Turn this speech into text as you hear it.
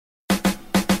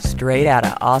Straight out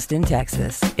of Austin,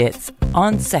 Texas, it's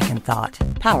On Second Thought,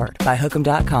 powered by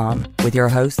Hook'em.com, with your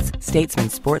hosts, Statesman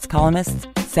sports columnists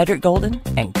Cedric Golden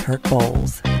and Kirk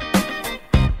Bohls.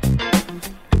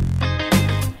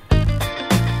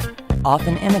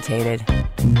 Often imitated,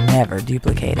 never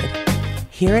duplicated.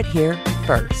 Hear it here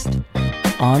first.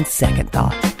 On Second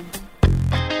Thought.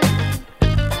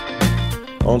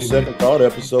 On Second Thought,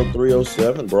 episode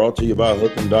 307, brought to you by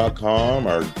Hook'em.com,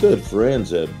 our good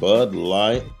friends at Bud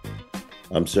Light.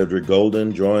 I'm Cedric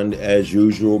Golden, joined as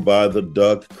usual by the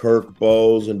Duck, Kirk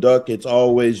Bohls. And Duck, it's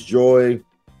always joy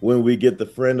when we get the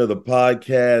friend of the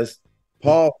podcast,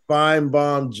 Paul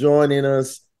Finebaum, joining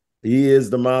us. He is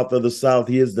the mouth of the South.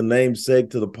 He is the namesake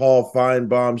to the Paul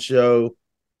Finebaum Show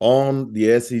on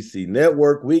the SEC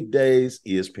Network, weekdays,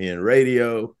 ESPN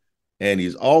Radio. And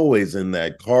he's always in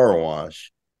that car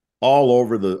wash all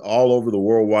over the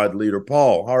worldwide leader.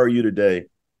 Paul, how are you today?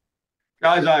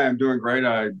 Guys, I am doing great.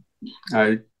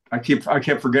 I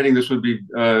kept forgetting this would be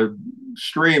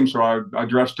streamed, so I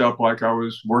dressed up like I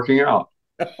was working out.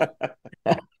 And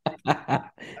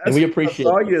we appreciate. I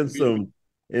saw you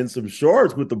in some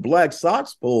shorts with the black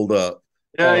socks pulled up.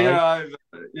 Yeah,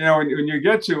 when you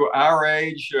get to our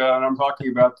age, and I'm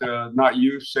talking about not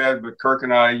you, Ced, but Kirk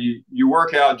and I, you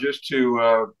work out just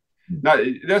to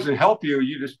it doesn't help you.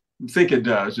 You just think it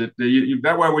does.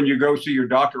 That way, when you go see your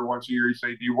doctor once a year, you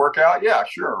say, "Do you work out?" Yeah,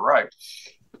 sure, right.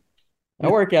 I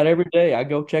work out every day. I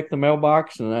go check the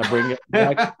mailbox and I bring it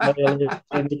back,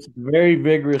 and it's a very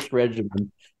vigorous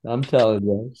regimen. I'm telling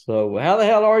you. So, how the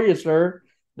hell are you, sir?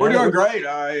 We're doing great.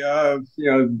 I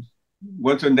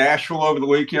went to Nashville over the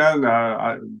weekend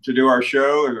to do our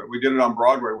show, and we did it on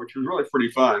Broadway, which was really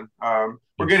pretty fun.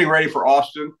 We're getting ready for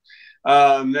Austin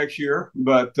next year,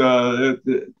 but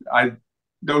I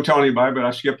don't tell anybody, but I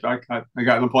skipped. I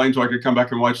got in the plane so I could come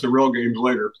back and watch the real games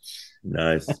later.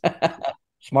 Nice.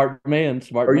 Smart man.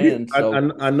 So.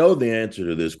 I know the answer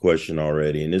to this question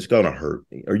already, and it's going to hurt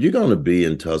me. Are you going to be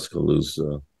in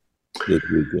Tuscaloosa this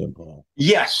weekend, Paul?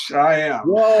 Yes, I am.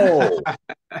 Whoa.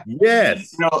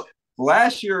 Yes.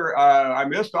 Last year I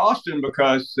missed Austin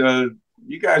because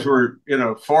you guys were in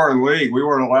a foreign league. We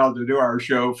weren't allowed to do our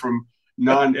show from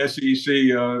non-SEC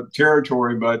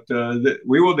territory, but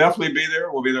we will definitely be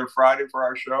there. We'll be there Friday for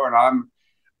our show, and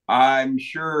I'm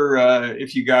sure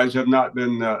if you guys have not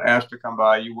been asked to come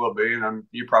by, you will be, and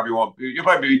you probably won't. You'll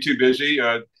probably be too busy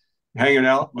hanging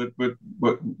out, but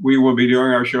we will be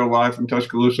doing our show live from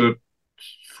Tuscaloosa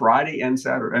Friday and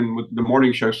Saturday, and with the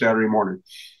morning show Saturday morning.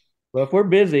 Well, if we're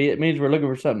busy, it means we're looking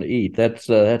for something to eat. That's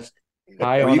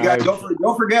high on. You guys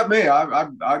don't forget me. I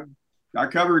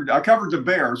covered the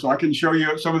Bear, so I can show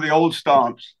you some of the old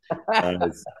stomps.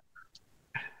 Nice.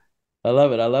 I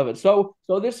love it. So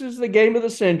this is the game of the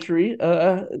century.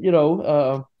 I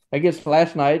guess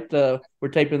last night we're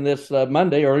taping this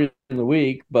Monday early in the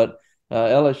week, but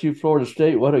LSU Florida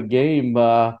State, what a game!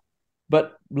 But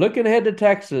looking ahead to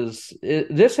Texas, does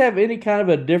this have any kind of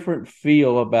a different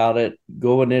feel about it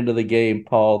going into the game,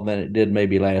 Paul, than it did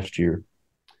maybe last year?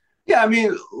 Yeah, I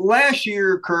mean, last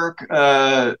year, Kirk,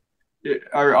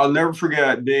 I'll never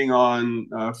forget being on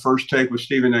First Take with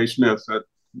Stephen A. Smith,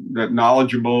 that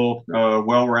knowledgeable,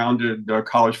 well-rounded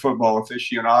college football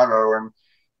aficionado, and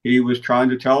he was trying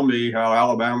to tell me how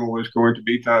Alabama was going to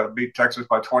beat Texas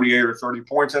by 28 or 30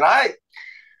 points, and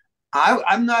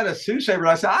I'm not a soothsayer, but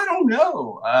I said, I don't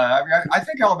know. I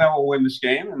think Alabama will win this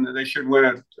game, and they should win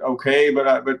it okay.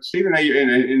 But Stephen A.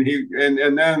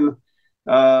 and then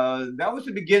that was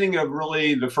the beginning of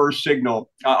really the first signal.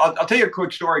 I'll tell you a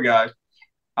quick story, guys.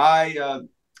 I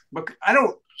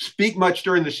don't speak much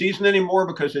during the season anymore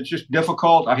because it's just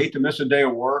difficult. I hate to miss a day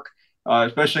of work,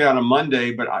 especially on a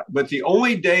Monday. But the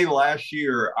only day last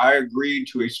year I agreed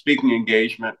to a speaking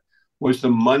engagement was the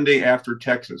Monday after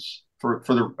Texas. For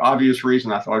the obvious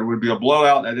reason, I thought it would be a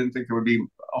blowout. I didn't think there would be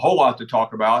a whole lot to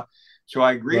talk about. So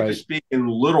I agreed to speak in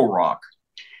Little Rock.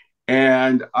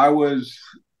 And I think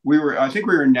we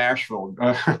were in Nashville.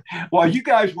 While you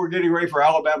guys were getting ready for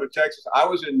Alabama, Texas, I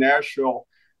was in Nashville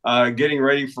getting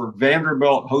ready for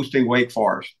Vanderbilt hosting Wake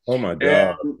Forest. Oh, my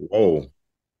God. Oh.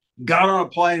 Got on a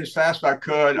plane as fast as I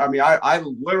could. I mean, I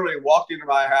literally walked into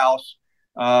my house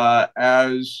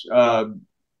as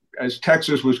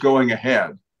Texas was going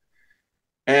ahead.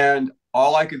 And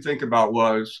all I could think about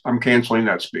was, I'm canceling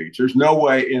that speech. There's no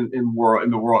way in the world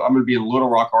I'm going to be in Little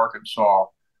Rock, Arkansas,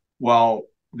 while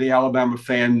the Alabama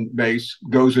fan base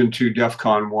goes into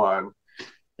DEFCON 1.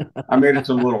 I made it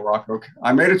to Little Rock. Okay,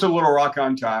 I made it to Little Rock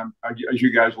on time, as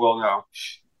you guys well know.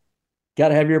 got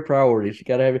to have your priorities. You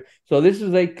got to have it. So this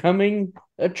is a coming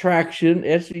attraction,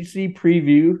 SEC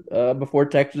preview before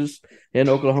Texas and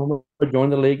Oklahoma join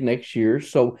the league next year.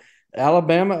 So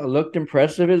Alabama looked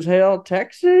impressive as hell.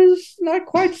 Texas, not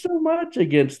quite so much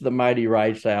against the mighty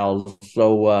Rice Owls.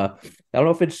 So I don't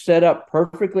know if it's set up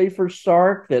perfectly for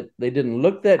Sark, that they didn't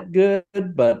look that good,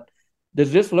 but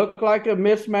does this look like a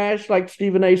mismatch like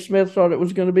Stephen A. Smith thought it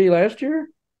was going to be last year?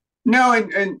 No,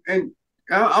 and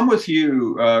I'm with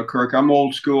you, Kirk. I'm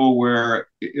old school where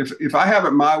if I have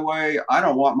it my way, I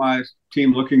don't want my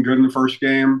team looking good in the first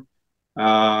game.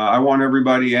 I want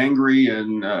everybody angry,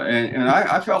 and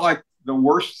I felt like the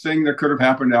worst thing that could have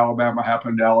happened to Alabama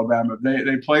happened to Alabama.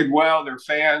 They played well. Their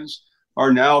fans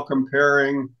are now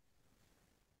comparing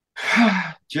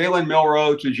Jalen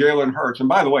Milroe to Jalen Hurts. And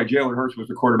by the way, Jalen Hurts was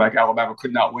the quarterback Alabama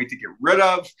could not wait to get rid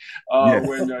of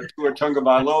when Tua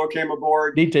Tagovailoa came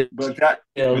aboard. But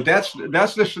that's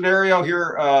the scenario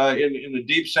here in the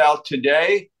Deep South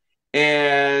today.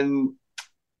 And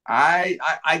I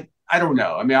don't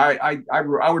know. I mean,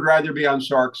 I would rather be on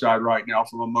Sark's side right now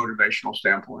from a motivational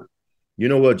standpoint. You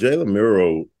know what? Jalen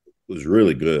Milroe was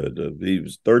really good. He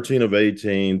was 13 of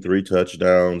 18, 3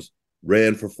 touchdowns,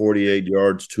 ran for 48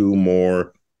 yards, 2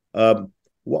 more.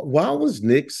 Why was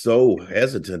Nick so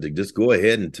hesitant to just go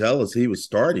ahead and tell us he was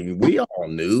starting? We all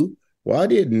knew. Why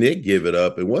did Nick give it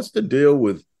up? And what's the deal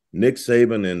with Nick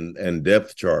Saban and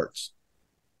depth charts?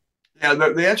 Yeah,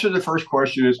 the answer to the first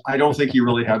question is I don't think he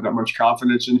really had that much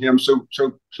confidence in him. So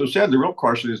Sad, the real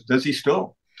question is, does he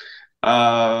still? He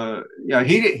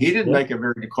didn't make a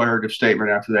very declarative statement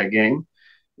after that game.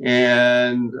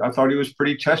 And I thought he was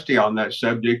pretty testy on that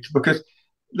subject, because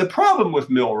the problem with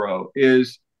Milroe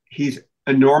is he's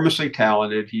enormously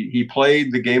talented. He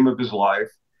played the game of his life,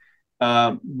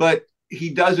 but he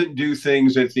doesn't do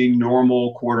things that the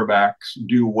normal quarterbacks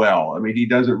do well. I mean, he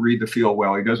doesn't read the field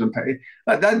well. He doesn't pay.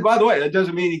 That, by the way, that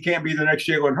doesn't mean he can't be the next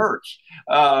Jalen Hurts,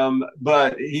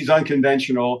 but he's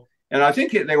unconventional. And I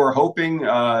think they were hoping,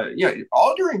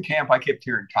 all during camp, I kept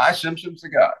hearing Ty Simpson's the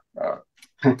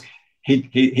guy.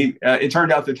 It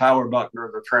turned out that Tyler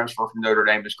Buckner, the transfer from Notre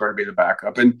Dame, is going to be the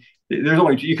backup, and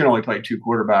you can only play 2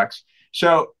 quarterbacks.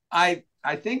 So I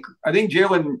think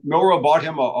Jalen Milroe bought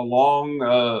him a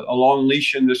long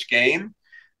leash in this game,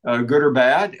 good or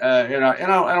bad, and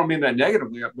I don't mean that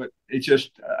negatively, but it's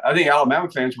just I think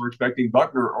Alabama fans were expecting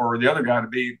Buckner or the other guy to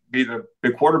be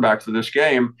the quarterback for this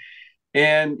game.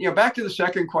 And back to the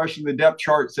second question, the depth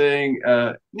chart thing.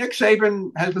 Nick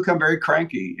Saban has become very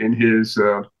cranky in his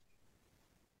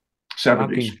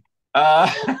 70s.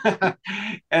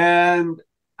 And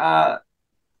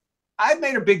I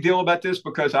made a big deal about this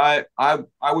because I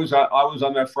was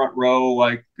on that front row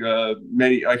like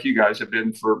many like you guys have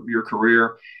been for your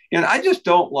career, and I just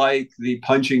don't like the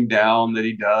punching down that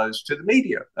he does to the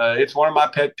media. It's one of my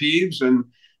pet peeves, and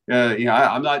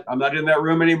I'm not in that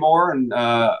room anymore, and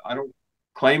I don't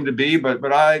claim to be, but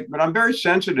I'm very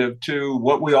sensitive to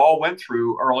what we all went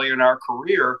through early in our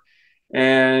career,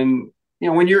 and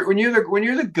when you're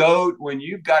the GOAT, when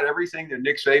you've got everything that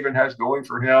Nick Saban has going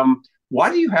for him,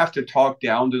 why do you have to talk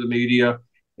down to the media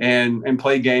and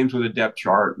play games with a depth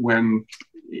chart when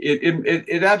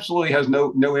it absolutely has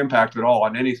no impact at all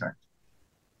on anything?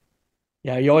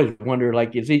 Yeah, you always wonder,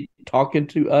 like, is he talking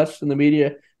to us in the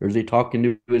media, or is he talking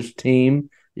to his team?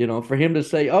 For him to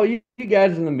say, oh, you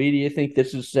guys in the media think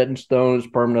this is set in stone, it's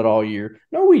permanent all year.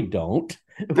 No, we don't.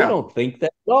 We don't think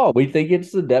that at all. We think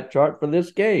it's the depth chart for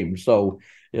this game. So,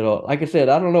 like I said,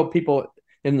 I don't know people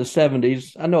in the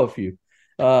 70s. I know a few.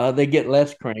 They get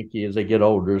less cranky as they get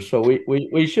older. So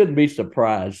we shouldn't be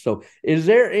surprised. So is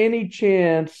there any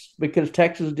chance, because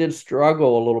Texas did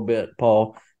struggle a little bit,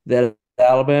 Paul, that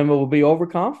Alabama will be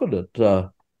overconfident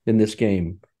in this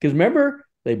game? Because remember,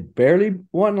 they barely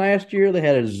won last year. They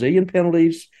had a zillion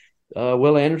penalties.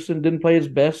 Will Anderson didn't play his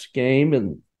best game,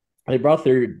 and they brought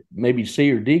their maybe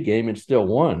C or D game and still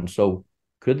won. So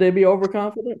could they be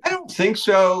overconfident? I don't think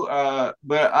so.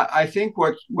 But I think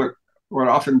what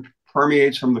often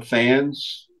permeates from the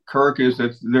fans, Kirk, is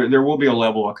that there will be a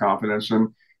level of confidence, and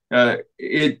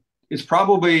it's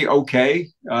probably okay.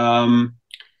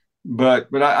 But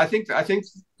I think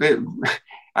that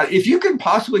if you can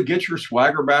possibly get your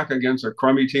swagger back against a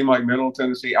crummy team like Middle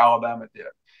Tennessee, Alabama did.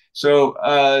 So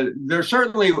there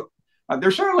certainly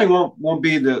won't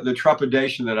be the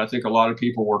trepidation that I think a lot of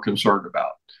people were concerned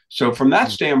about. So from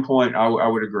that standpoint, I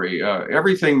would agree.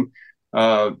 Everything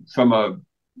from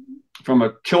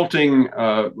a tilting,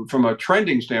 from a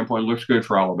trending standpoint, looks good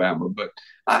for Alabama. But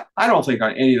I don't think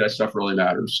any of that stuff really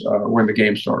matters when the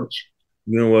game starts.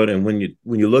 You know what? And when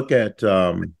you look at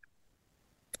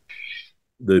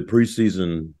the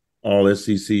preseason all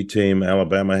SEC team.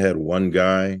 Alabama had one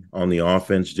guy on the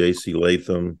offense, J.C.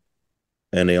 Latham,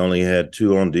 and they only had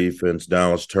two on defense,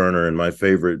 Dallas Turner, and my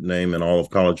favorite name in all of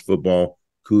college football,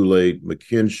 Kool-Aid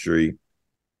McKinstry.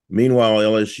 Meanwhile,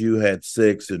 LSU had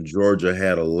 6 and Georgia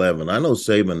had 11. I know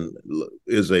Saban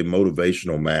is a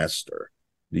motivational master.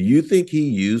 Do you think he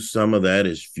used some of that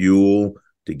as fuel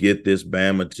to get this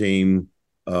Bama team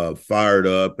fired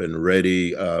up and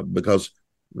ready? Because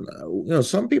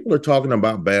some people are talking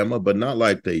about Bama, but not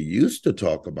like they used to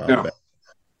talk about Bama.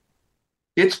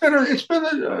 It's been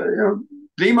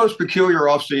the most peculiar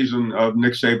offseason of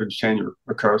Nick Saban's tenure,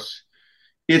 because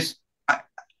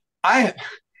I'm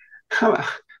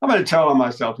going to tell on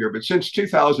myself here, but since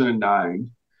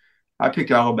 2009, I picked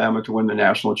Alabama to win the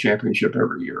national championship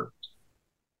every year.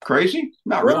 Crazy?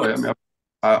 Not really. I mean,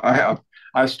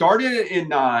 I started it in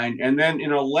 9, and then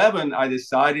in 11, I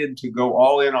decided to go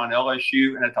all in on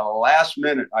LSU. And at the last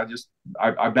minute,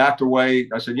 I backed away.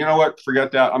 I said, you know what?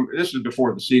 Forget that. This is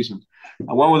before the season.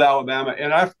 I went with Alabama,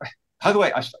 and by the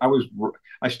way,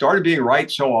 I started being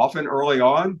right so often early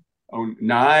on.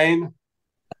 9,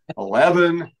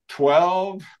 11,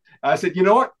 12. I said, you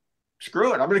know what?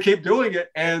 Screw it. I'm going to keep doing it.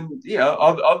 And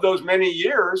of those many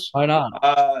years, why not?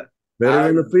 Better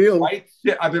in the field.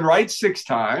 I've been right 6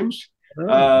 times.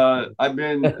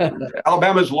 Alabama's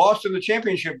lost in the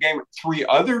championship game 3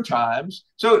 other times.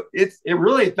 So it's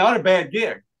not a bad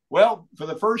gig. Well, for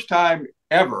the first time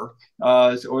ever,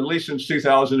 or at least since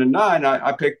 2009,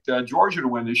 I picked Georgia to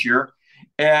win this year.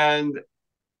 And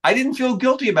I didn't feel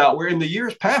guilty about where in the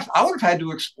years past, I would have had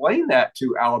to explain that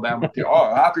to Alabama.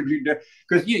 How could you do?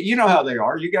 Because you know how they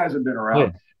are. You guys have been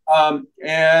around. Yeah.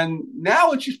 And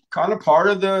now it's just kind of part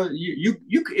of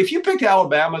if you picked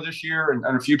Alabama this year, and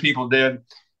a few people did,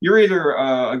 you're either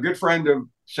a good friend of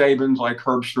Saban's like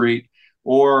Herb Street,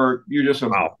 or you're just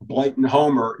a blatant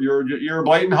homer. You're a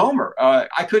blatant homer.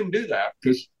 I couldn't do that,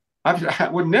 because I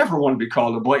would never want to be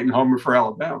called a blatant homer for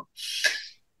Alabama.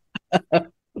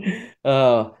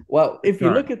 Well, if you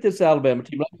look at this Alabama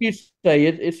team, like you say,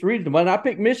 it's reasonable. And I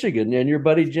picked Michigan and your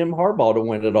buddy Jim Harbaugh to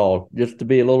win it all, just to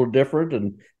be a little different.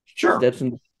 And sure,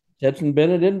 Stetson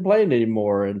Bennett isn't playing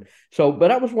anymore. And so,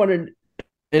 but I was wondering,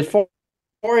 as far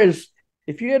as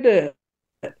if you had to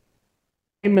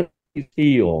name a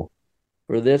heel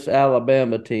for this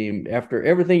Alabama team after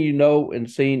everything you know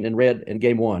and seen and read in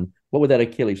game 1, what would that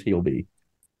Achilles heel be?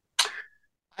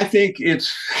 I think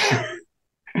it's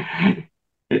maybe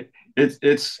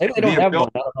they don't have one.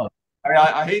 I don't know.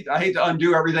 I hate to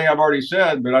undo everything I've already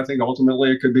said, but I think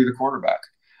ultimately it could be the quarterback,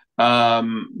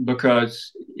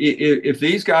 because if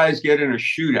these guys get in a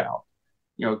shootout,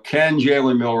 can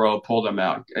Jalen Milroe pull them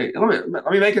out? Hey, let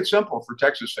me make it simple for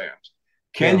Texas fans.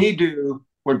 Can he do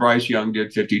what Bryce Young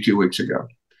did 52 weeks ago?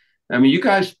 I mean, you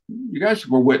guys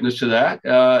were witness to that,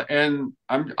 and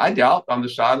I doubt on the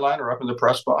sideline or up in the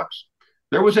press box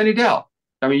there was any doubt.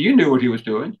 I mean, you knew what he was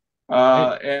doing.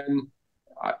 And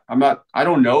I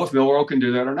don't know if Milroe can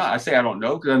do that or not. I say I don't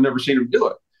know because I've never seen him do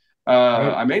it.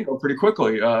 I may know pretty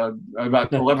quickly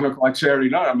about 11 o'clock Saturday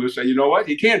night. I'm going to say, you know what?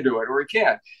 He can do it, or he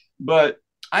can't. But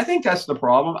I think that's the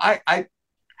problem. I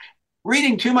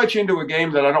reading too much into a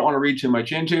game that I don't want to read too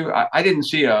much into. I didn't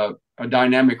see a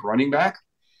dynamic running back.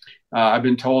 I've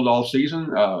been told all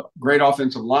season, great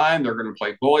offensive line. They're going to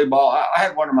play bully ball. I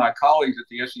had one of my colleagues at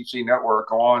the SEC Network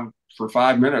go on for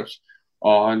 5 minutes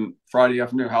on Friday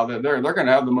afternoon, how they're going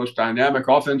to have the most dynamic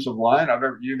offensive line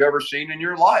you've ever seen in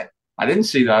your life. I didn't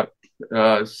see that.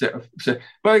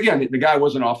 But again, the guy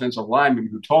was an offensive lineman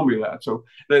who told me that. So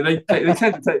they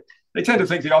tend to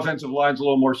think the offensive line's a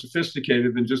little more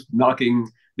sophisticated than just knocking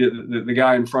the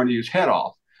guy in front of you's head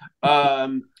off.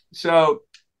 So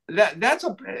that's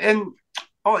and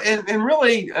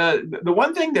really the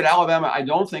one thing that Alabama I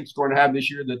don't think is going to have this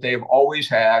year that they've always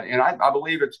had, and I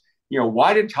believe it's,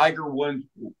 why did Tiger Woods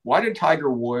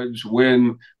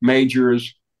win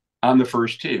majors on the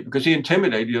first tee? Because he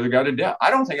intimidated the other guy to death. I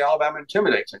don't think Alabama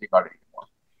intimidates anybody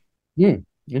anymore.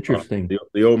 Interesting.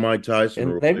 The old Mike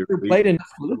Tyson. And they've played in.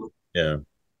 Yeah,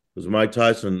 because Mike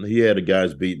Tyson, he had a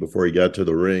guy's beat before he got to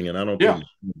the ring, and I don't think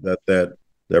that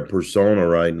persona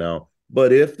right now.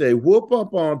 But if they whoop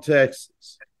up on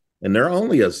Texas, and they're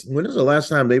only when is the last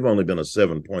time they've only been a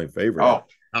 7-point favorite? Oh,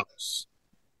 house.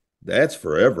 That's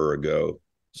forever ago.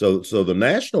 So the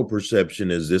national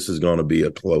perception is this is going to be a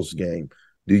close game.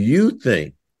 Do you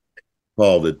think,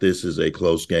 Paul, that this is a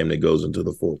close game that goes into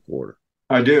the fourth quarter?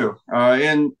 I do.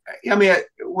 And I mean,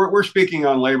 we're speaking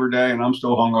on Labor Day, and I'm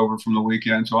still hungover from the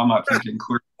weekend, so I'm not thinking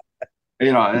clear.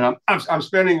 And I'm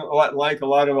spending a lot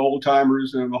of old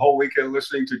timers and the whole weekend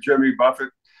listening to Jimmy Buffett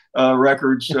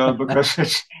records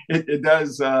because it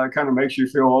does kind of makes you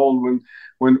feel old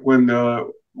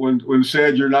when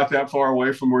said you're not that far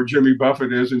away from where Jimmy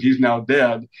Buffett is and he's now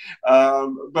dead.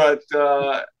 But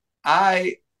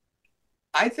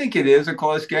I think it is a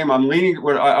close game. I'm leaning.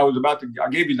 I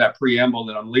gave you that preamble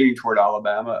that I'm leaning toward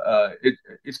Alabama.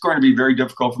 It's going to be very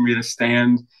difficult for me to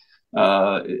stand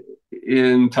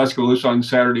in Tuscaloosa on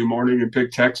Saturday morning and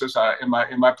pick Texas. Am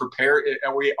I prepared?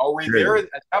 Are we there at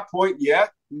that point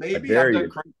yet? Maybe I've done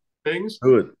crazy things.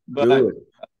 But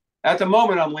at the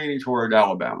moment, I'm leaning toward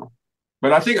Alabama.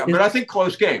 But I think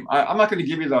close game. I'm not going to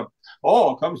give you it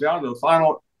comes down to the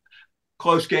final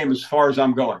close game as far as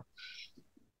I'm going.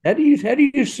 How do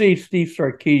you see Steve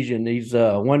Sarkisian? He's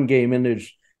one game in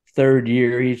his third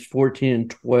year. He's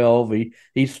 14-12.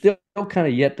 He's still kind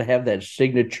of yet to have that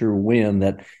signature win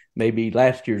that maybe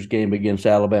last year's game against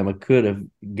Alabama could have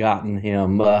gotten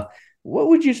him. What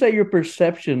would you say your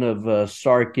perception of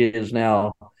Sark is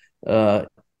now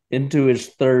into his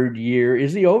third year?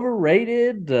 Is he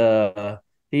overrated?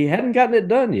 He hadn't gotten it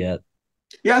done yet.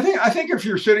 Yeah, I think if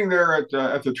you're sitting there at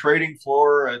the trading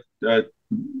floor at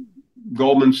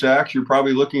Goldman Sachs, you're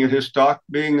probably looking at his stock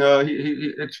being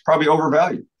it's probably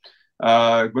overvalued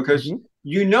because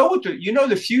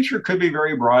the future could be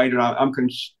very bright, and I'm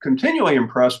continually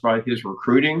impressed by his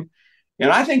recruiting, and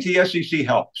I think the SEC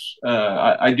helps.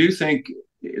 I do think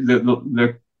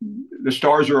the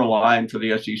stars are aligned for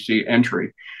the SEC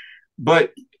entry,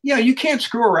 but you can't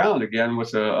screw around again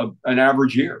with an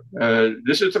average year.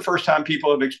 This is the first time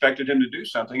people have expected him to do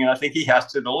something, and I think he has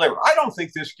to deliver. I don't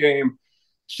think this game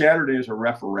Saturday is a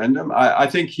referendum. I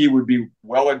think he would be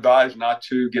well advised not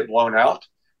to get blown out.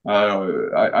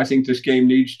 I think this game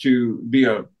needs to be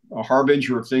a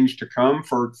harbinger of things to come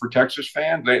for Texas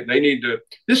fans. They need to.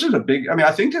 This is a big.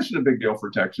 I think this is a big deal for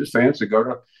Texas fans to go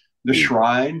to the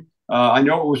Shrine. I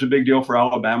know it was a big deal for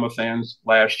Alabama fans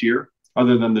last year,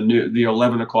 other than the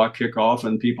 11 o'clock kickoff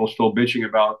and people still bitching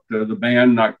about the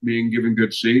band not being given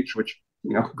good seats, which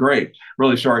great.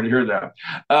 Really sorry to hear that.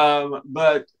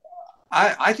 But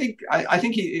I think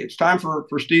it's time for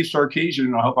Steve Sarkisian,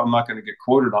 and I hope I'm not going to get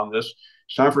quoted on this.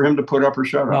 It's time for him to put up or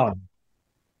shut up.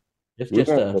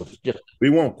 We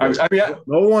won't.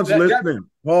 No one's listening,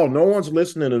 Paul. No one's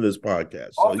listening to this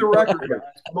podcast. Off the record, guys.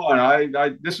 Come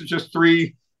on. This is just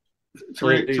three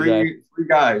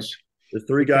guys. There's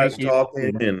three guys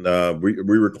talking, and we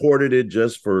recorded it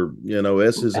just for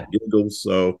S's and giggles.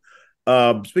 So,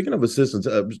 speaking of assistants,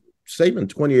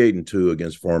 Saban 28-2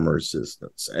 against former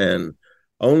assistants, and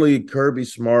only Kirby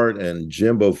Smart and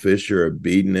Jimbo Fisher have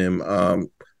beaten him.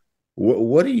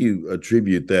 What do you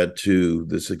attribute that to,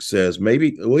 the success?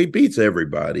 Maybe he beats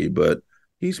everybody, but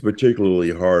he's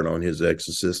particularly hard on his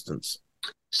ex-assistants.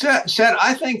 Seth,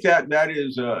 I think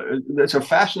that's a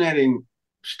fascinating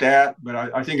stat, but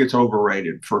I think it's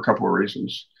overrated for a couple of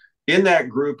reasons. In that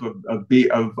group of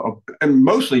and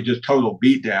mostly just total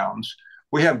beatdowns,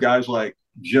 we have guys like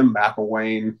Jim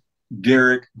McElwain,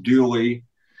 Derek Dooley,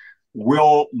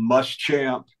 Will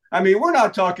Muschamp. We're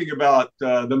not talking about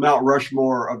the Mount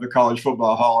Rushmore of the College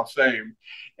Football Hall of Fame,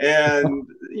 and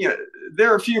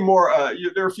there are a few more.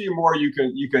 There are a few more you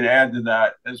can add to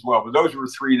that as well. But those were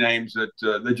three names that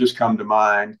just come to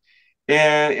mind,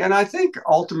 and I think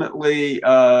ultimately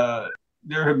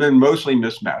there have been mostly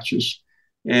mismatches,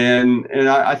 and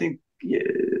I think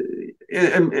it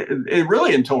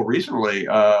really until recently.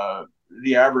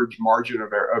 The average margin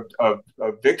of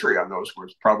victory on those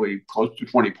was probably close to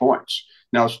 20 points.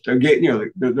 Now, again,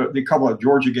 the couple of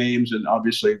Georgia games and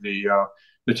obviously the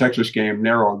Texas game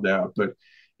narrowed that, but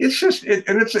it's just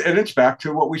it's back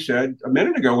to what we said a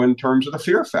minute ago in terms of the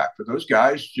fear factor. Those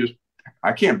guys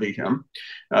I can't beat him,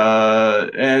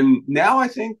 and now I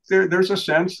think there's a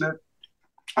sense that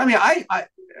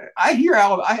I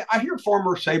hear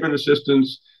former Saban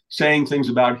assistants saying things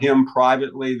about him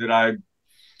privately that I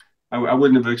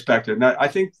wouldn't have expected. And I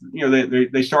think,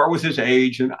 they start with his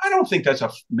age, and I don't think that's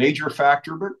a major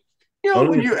factor, but,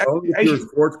 only if you're a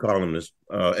sports columnist,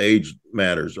 age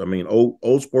matters.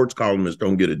 Old sports columnists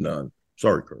don't get it done.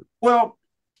 Sorry, Kirk. Well,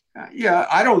 yeah,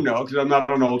 I don't know because I'm not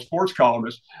an old sports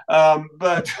columnist.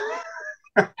 But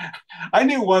I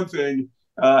knew one thing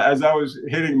as I was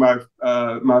hitting my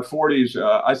 40s.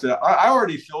 I said, I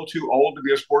already feel too old to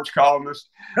be a sports columnist,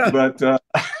 but I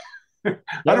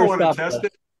don't want to test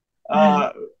it.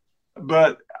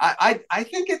 But I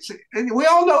think we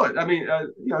all know it.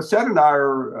 Seth and I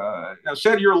are,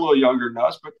 Seth, you're a little younger than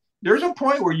us, but there's a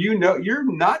point where you're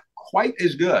not quite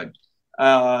as good.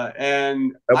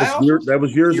 And that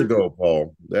was years ago,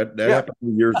 Paul. That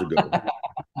happened years ago.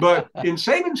 But in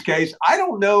Saban's case, I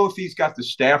don't know if he's got the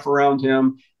staff around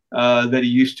him. that he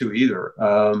used to either.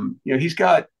 He's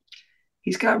got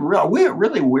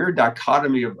really weird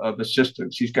dichotomy of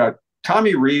assistants. He's got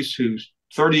Tommy Rees, who's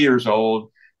 30 years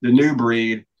old, the new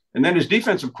breed, and then his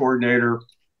defensive coordinator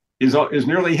is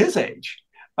nearly his age.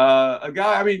 A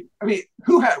guy,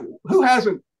 who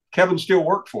hasn't Kevin Steele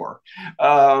worked for?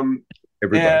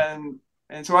 Everybody.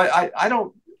 And so I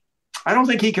don't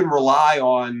think he can rely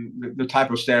on the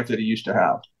type of staff that he used to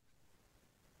have.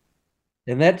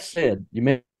 And that said, you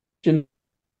mentioned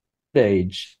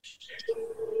age.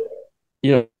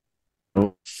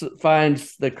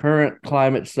 Finds the current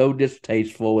climate so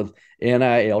distasteful with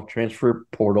NIL, transfer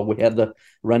portal. We had the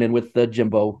run-in with the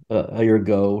Jimbo a year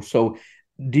ago. So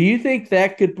do you think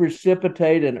that could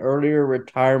precipitate an earlier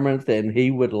retirement than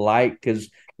he would like? Because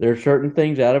there are certain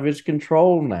things out of his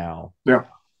control now. Yeah.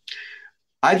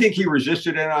 I think he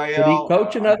resisted NIL. Could he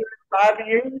coach another 5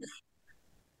 years?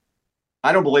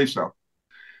 I don't believe so.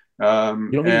 You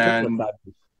don't think he coach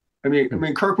 5 years? I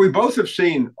mean, Kirk, we both have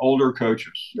seen older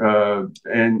coaches,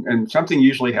 and something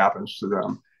usually happens to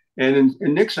them. And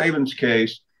in Nick Saban's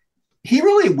case, he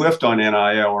really whiffed on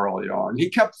NIL early on. He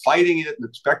kept fighting it and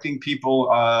expecting people.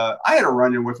 I had a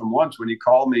run-in with him once when he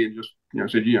called me and just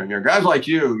said, guys like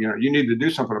you need to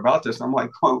do something about this. And I'm like,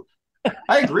 well,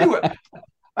 I agree with.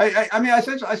 I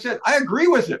said I agree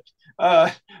with it.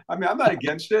 I'm not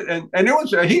against it, and it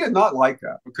was he did not like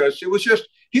that because it was just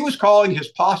he was calling his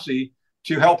posse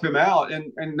to help him out,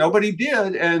 and nobody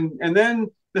did. And then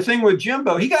the thing with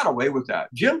Jimbo, he got away with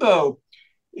that. Jimbo,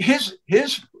 his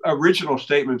original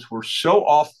statements were so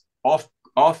off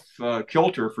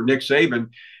kilter for Nick Saban,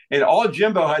 and all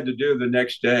Jimbo had to do the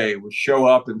next day was show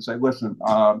up and say, "Listen,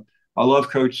 I love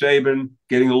Coach Saban.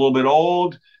 Getting a little bit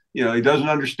old. He doesn't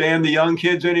understand the young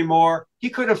kids anymore." He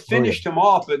could have finished him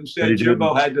off, but instead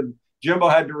Jimbo had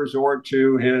to resort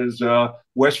to his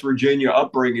West Virginia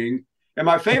upbringing. And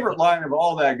my favorite line of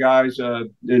all that, guys,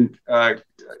 then a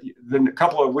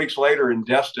couple of weeks later in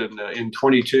Destin in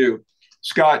 22,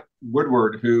 Scott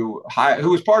Woodward, who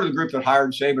was part of the group that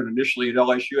hired Saban initially at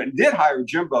LSU and did hire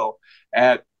Jimbo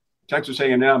at Texas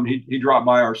A&M, he dropped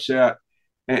by our set.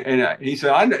 And he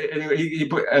said, he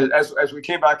put, as we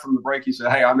came back from the break, he said,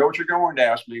 "Hey, I know what you're going to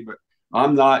ask me, but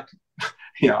I'm not,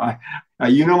 my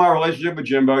relationship with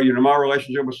Jimbo, my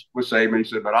relationship with Saban." He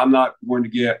said, "But I'm not going to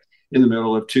get in the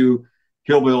middle of two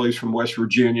hillbillies from West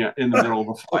Virginia in the middle of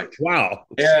a fight." Wow.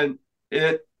 And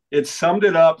it summed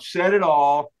it up, said it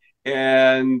all.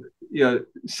 And,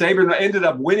 Saban ended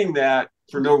up winning that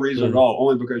for no reason at all,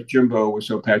 only because Jimbo was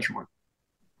so petulant.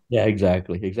 Yeah,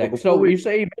 exactly. So you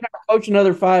say you've been a coach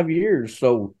another 5 years.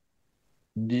 So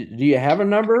do you have a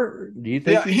number? Do you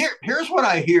think? Yeah, here's what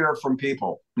I hear from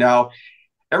people. Now,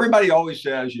 everybody always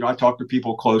says, I talk to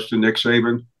people close to Nick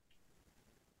Saban.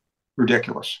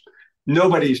 Ridiculous.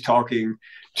 Nobody's talking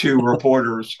to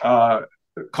reporters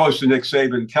close to Nick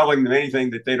Saban, telling them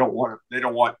anything that they don't want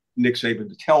Nick Saban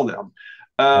to tell them.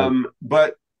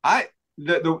 But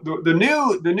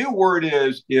the new word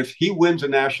is if he wins a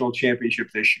national championship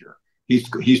this year,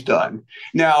 he's done.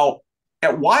 Now,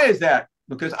 why is that?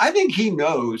 Because I think he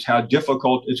knows how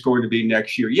difficult it's going to be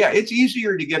next year. Yeah, it's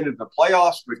easier to get into the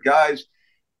playoffs, but guys,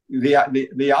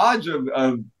 the odds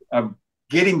of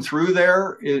getting through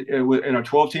there in a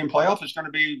 12-team playoff is going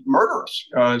to be murderous.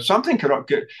 Something could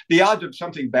get the odds of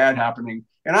something bad happening.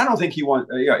 And I don't think he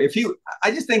wants.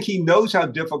 I just think he knows how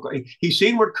difficult. He's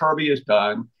seen what Kirby has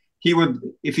done. He would,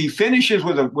 if he finishes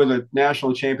with a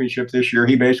national championship this year,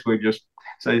 he basically just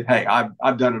say, "Hey,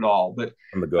 I've done it all." But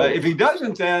if he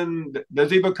doesn't, then does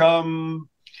he become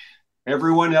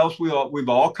everyone else we've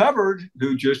all covered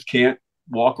who just can't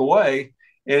walk away?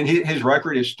 And his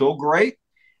record is still great.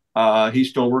 He's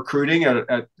still recruiting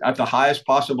at the highest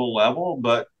possible level,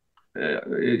 but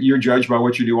you're judged by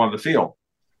what you do on the field.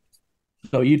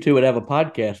 So you two would have a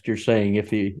podcast, you're saying,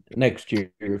 next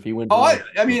year, if he wins.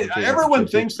 Everyone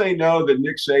thinks they know that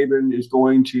Nick Saban is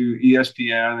going to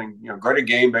ESPN and go to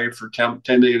game day for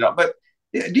 $10 million. But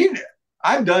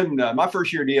I've done my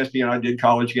first year at ESPN. I did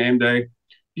college game day.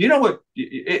 You know what?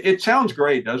 It sounds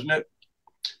great, doesn't it?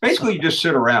 Basically, you just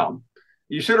sit around.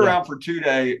 You sit around for 2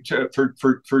 days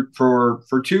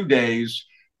for 2 days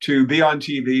to be on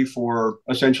TV for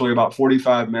essentially about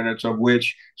 45 minutes, of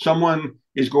which someone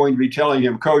is going to be telling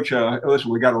him, "Coach,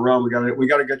 listen, we got to run. We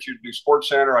got to get you to do Sports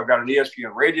Center. I've got an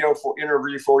ESPN radio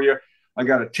interview for you. I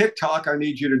got a TikTok I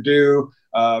need you to do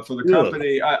for the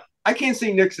company." I can't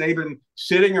see Nick Saban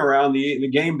sitting around the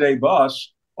game day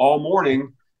bus all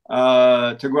morning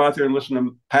to go out there and listen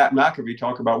to Pat McAfee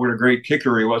talk about what a great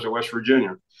kicker he was at West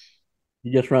Virginia.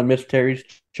 You just run Miss Terry's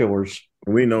chores.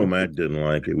 We know Mac didn't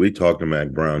like it. We talked to Mac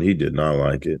Brown. He did not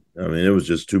like it. I mean, it was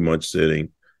just too much sitting.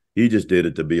 He just did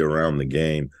it to be around the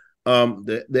game.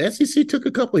 The SEC took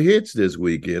a couple of hits this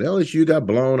weekend. LSU got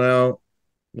blown out.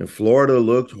 And Florida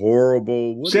looked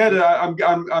horrible. Sid,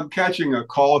 I'm catching a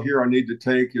call here. I need to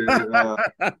take. Stay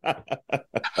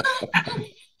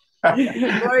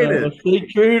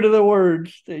true to the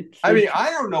words. I mean,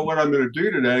 I don't know what I'm going to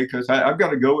do today because I've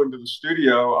got to go into the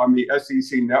studio on the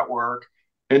SEC network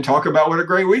and talk about what a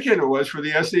great weekend it was for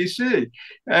the SEC.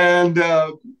 And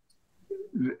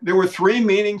there were three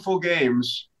meaningful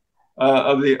games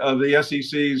of the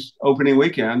SEC's opening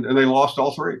weekend, and they lost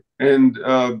all three. And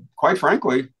quite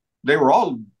frankly, they were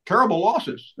all terrible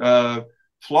losses.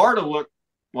 Florida looked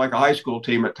like a high school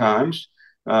team at times.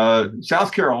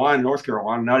 South Carolina, North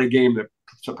Carolina, not a game that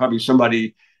probably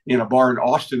somebody in a bar in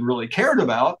Austin really cared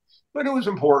about, but it was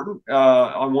important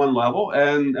on one level.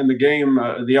 And the game,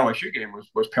 the LSU game,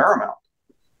 was paramount.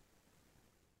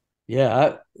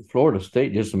 Yeah, Florida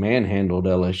State just manhandled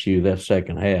LSU that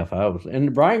second half.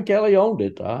 And Brian Kelly owned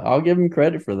it. I'll give him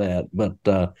credit for that. But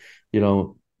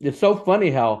it's so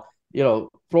funny how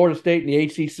Florida State and the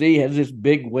ACC has this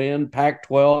big win.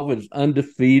 Pac-12 is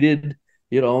undefeated.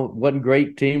 One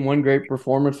great team, one great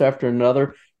performance after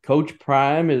another. Coach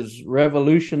Prime has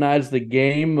revolutionized the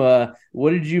game. What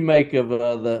did you make of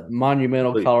the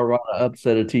monumental Colorado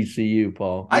upset of TCU,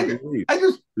 Paul? I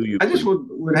just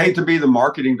would hate to be the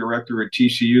marketing director at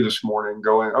TCU this morning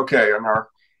going, okay,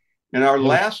 in our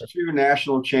last two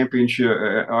national championship,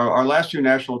 our last two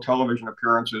national television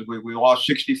appearances, we lost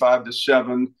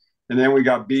 65-7, and then we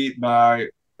got beat by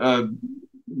the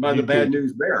Bad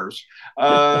News Bears.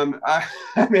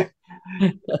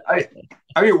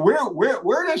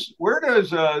 Where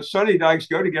does Sonny Dykes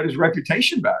go to get his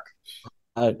reputation back?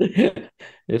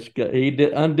 He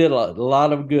undid a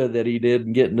lot of good that he did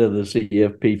in getting to the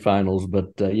CFP finals,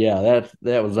 but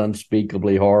that was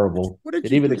unspeakably horrible. What did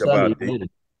you think about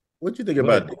What do you think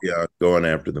about Deion going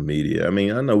after the media? I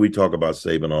mean, I know we talk about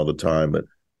Saban all the time, but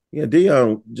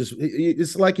Deion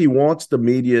it's like he wants the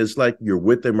media. It's like you're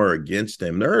with him or against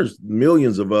him. There's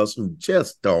millions of us who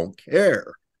just don't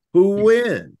care who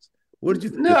wins. What did you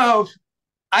think? No,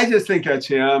 I just think that's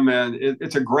him, and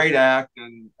it's a great act.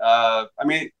 And I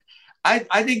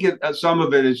think some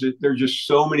of it is that there's just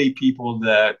so many people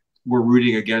that were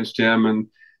rooting against him, and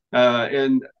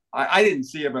I didn't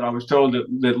see it, but I was told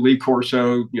that Lee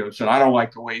Corso, said I don't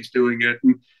like the way he's doing it,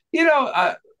 and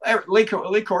Lee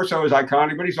Corso is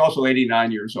iconic, but he's also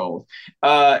 89 years old,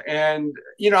 and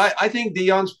I think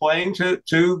Deion's playing to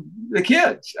the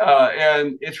kids,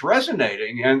 and it's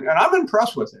resonating, and I'm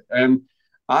impressed with it, and.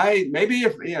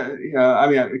 Curmudgeon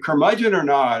or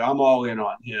not, I'm all in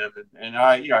on him. And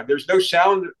there's no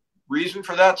sound reason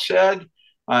for that said.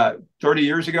 30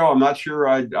 years ago, I'm not sure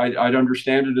I'd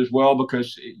understand it as well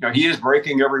because he is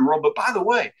breaking every rule. But by the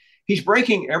way, he's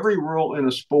breaking every rule in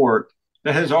a sport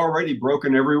that has already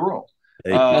broken every rule.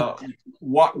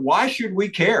 Why should we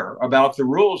care about the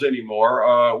rules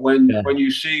anymore when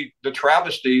you see the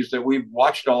travesties that we've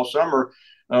watched all summer?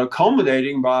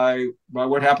 Culminating by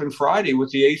what happened Friday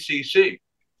with the ACC.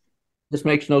 This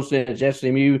makes no sense.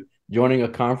 SMU joining a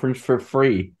conference for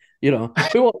free. We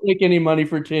won't make any money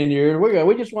for 10 years.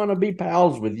 We just want to be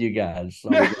pals with you guys. So.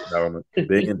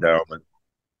 Big endowment.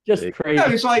 Just crazy. Yeah,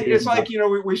 it's like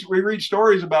we read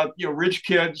stories about rich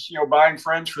kids buying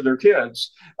friends for their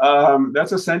kids.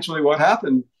 That's essentially what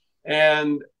happened.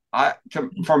 And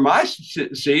from my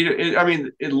seat,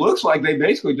 it looks like they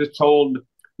basically just told.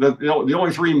 The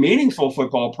only three meaningful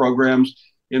football programs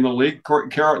in the league,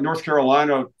 North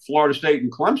Carolina, Florida State,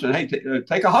 and Clemson, hey,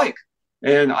 take a hike.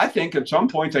 And I think at some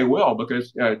point they will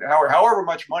because however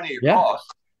much money it costs,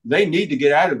 they need to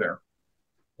get out of there.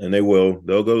 And they will.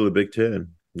 They'll go to the Big Ten.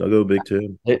 They'll go to the Big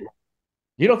Ten.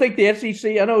 You don't think the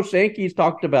SEC, I know Sankey's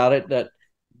talked about it, that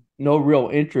no real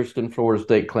interest in Florida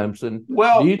State, Clemson.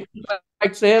 Well, do you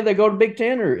like said they go to Big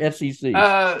Ten or SEC?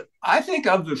 I think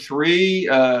of the three,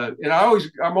 and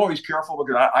I'm always careful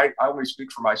because I only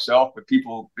speak for myself, but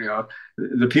people,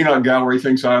 the peanut gallery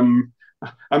thinks I'm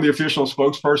the official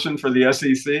spokesperson for the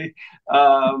SEC.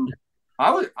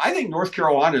 I think North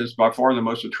Carolina is by far the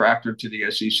most attractive to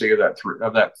the SEC of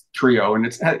that trio, and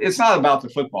it's not about the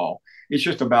football; it's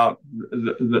just about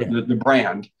the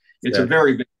brand. It's a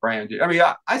very big brand.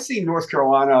 I see North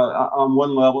Carolina on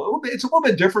one level. It's a little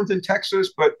bit different than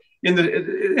Texas, but in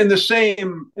the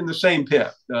same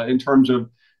pit in terms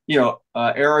of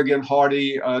arrogant,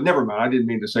 haughty. Never mind, I didn't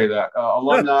mean to say that.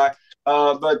 Alumni,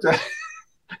 but.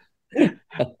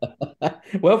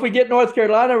 Well, if we get North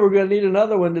Carolina, we're going to need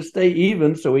another one to stay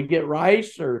even. So we get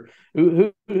Rice or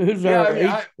who's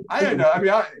I don't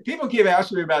know. People keep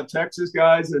asking me about Texas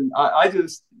guys, and I'm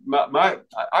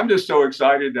just so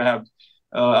excited to have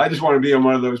I just want to be in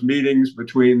one of those meetings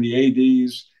between the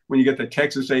ADs when you get the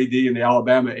Texas AD and the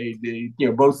Alabama AD,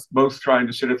 both trying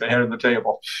to sit at the head of the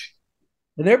table.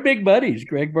 And they're big buddies,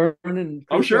 Greg Byrne and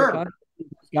Chris sure.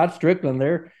 Scott Strickland.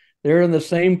 They're in the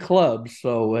same club.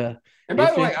 So, and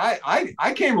by the way,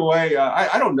 I came away.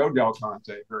 I don't know Del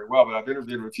Conte very well, but I've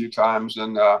interviewed him a few times,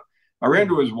 and I ran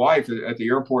into his wife at the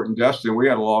airport in Destin. We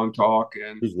had a long talk,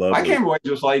 and I came away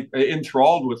just like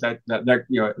enthralled with that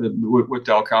with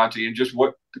Del Conte and just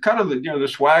what kind of the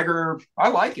swagger. I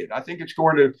like it. I think it's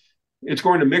going to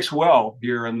mix well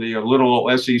here in the little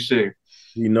SEC.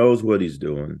 He knows what he's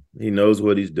doing. He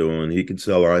can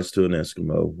sell ice to an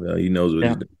Eskimo. He knows what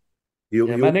he's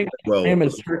doing. My name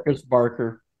is Circus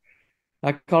Barker.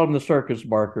 I call him the Circus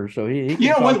Barker. So he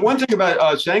one thing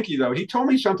about Sankey, though, he told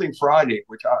me something Friday,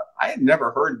 which I had never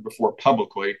heard before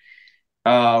publicly.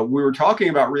 We were talking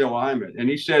about realignment, and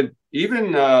he said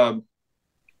even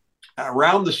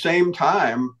around the same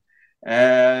time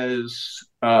as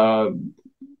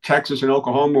Texas and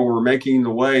Oklahoma were making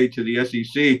the way to the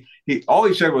SEC, all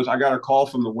he said was, I got a call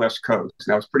from the West Coast.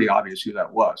 Now, it's pretty obvious who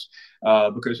that was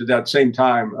because at that same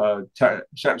time,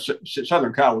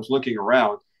 Southern Cal was looking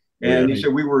around. And he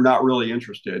said, we were not really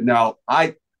interested. Now,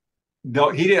 I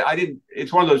didn't,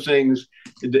 it's one of those things,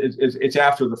 it's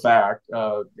after the fact.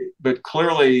 But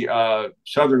clearly,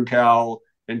 Southern Cal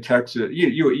and Texas,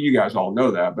 you guys all know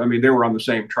that. But I mean, they were on the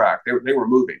same track. They were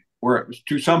moving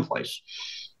to someplace.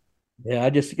 Yeah,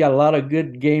 I just got a lot of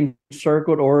good games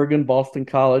circled, Oregon, Boston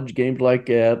College, games like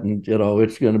that. And,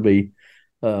 it's going to be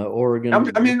Oregon.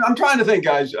 I'm trying to think,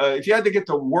 guys, if you had to get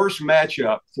the worst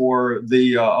matchup for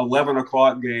the 11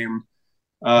 o'clock game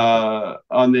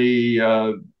on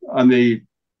the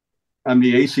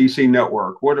ACC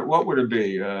network, what would it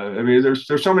be?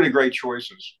 There's so many great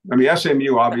choices.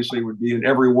 SMU obviously would be in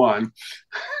every one.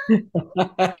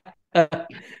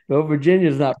 Well,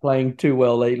 Virginia's not playing too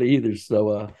well lately either.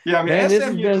 So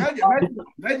SMU.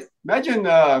 Imagine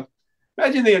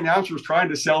the announcers trying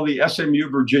to sell the SMU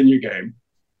Virginia game.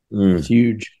 It's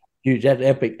huge. That's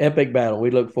epic battle.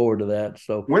 We look forward to that.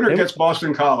 So winner gets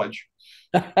Boston College.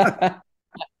 They'll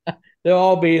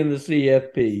all be in the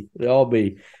CFP. They'll all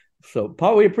be. So,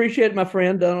 Paul, we appreciate it, my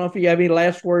friend. I don't know if you have any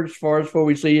last words for us before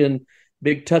we see you in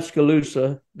Big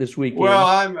Tuscaloosa this weekend.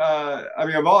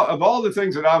 Well, of all the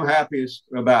things that I'm happiest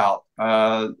about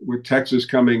with Texas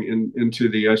coming into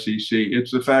the SEC,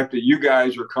 it's the fact that you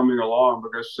guys are coming along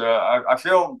because I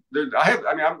feel that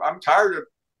I'm tired of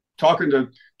talking to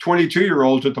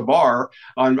 22-year-olds at the bar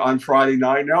on Friday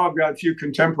night. Now I've got a few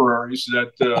contemporaries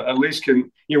that at least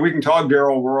we can talk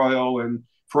Darrell Royal and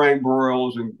Frank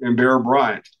Broyles and Bear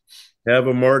Bryant. Have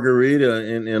a margarita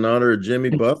in honor of Jimmy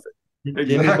Buffett.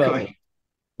 Exactly.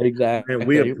 Exactly. And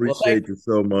we appreciate you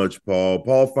so much, Paul.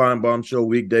 Paul Finebaum Show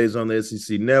weekdays on the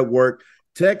SEC Network.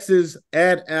 Texas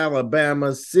at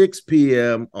Alabama, 6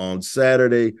 p.m. on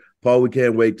Saturday. Paul, we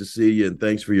can't wait to see you, and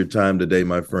thanks for your time today,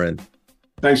 my friend.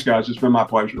 Thanks, guys. It's been my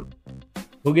pleasure.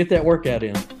 We'll get that workout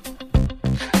in.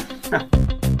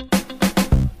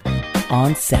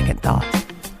 On second thought.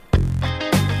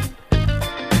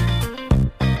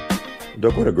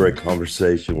 Doug, what a great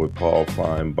conversation with Paul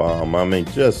Finebaum.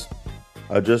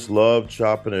 I just love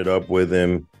chopping it up with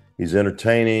him. He's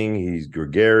entertaining. He's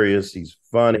gregarious. He's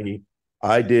funny.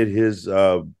 I did his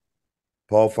Paul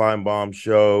Finebaum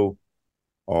show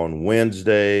on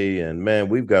Wednesday, and man,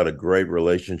 we've got a great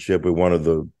relationship with one of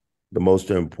the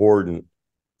most important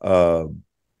college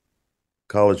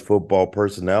football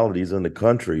personalities in the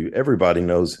country. Everybody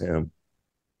knows him.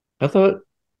 I thought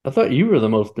you were the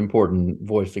most important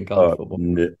voice in college football.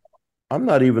 I'm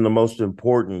not even the most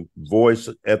important voice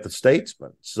at the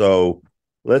Statesman. So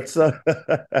let's keeping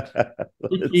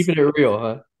it real,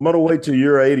 huh? I'm gonna wait till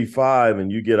you're 85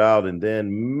 and you get out, and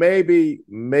then maybe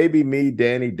me,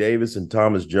 Danny Davis, and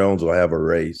Thomas Jones will have a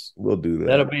race. We'll do that.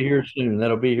 That'll be here soon.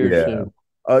 Soon.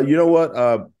 You know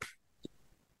what?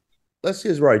 Let's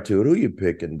get right to it. Who you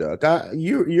picking, Duck?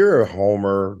 You're a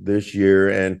homer this year,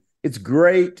 and it's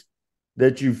great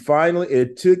that you finally.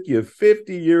 It took you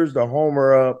 50 years to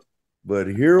homer up. But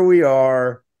here we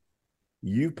are.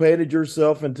 You painted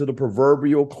yourself into the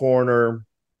proverbial corner,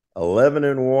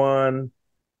 11-1.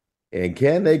 And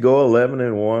can they go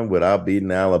 11-1 without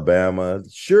beating Alabama?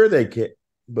 Sure they can.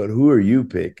 But who are you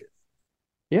picking?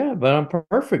 Yeah, but I'm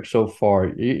perfect so far.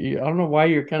 I don't know why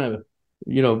you're kind of,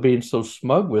 being so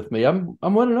smug with me. I'm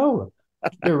 1-0.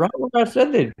 They're right where I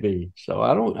said they'd be. So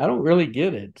I don't really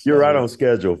get it. So. You're right on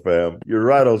schedule, fam. You're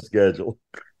right on schedule.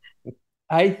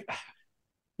 I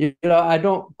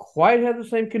don't quite have the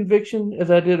same conviction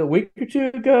as I did a week or two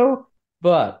ago,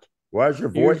 but why is your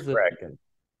voice cracking?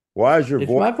 Why is your It's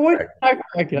voice my voice cracked? not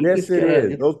cracking. I'm Yes, just it is.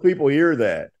 kidding. Those people hear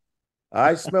that.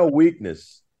 I smell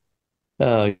weakness.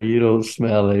 Oh, you don't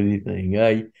smell anything.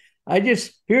 I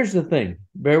just here's the thing.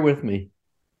 Bear with me.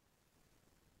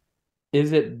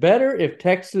 Is it better if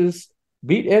Texas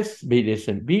beat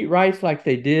Rice like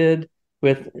they did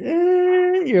with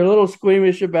you're a little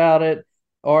squeamish about it,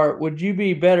 or would you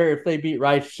be better if they beat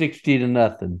Rice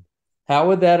 60-0? How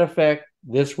would that affect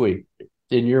this week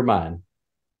in your mind?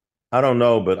 I don't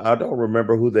know, but I don't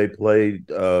remember who they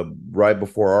played right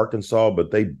before Arkansas,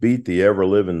 but they beat the ever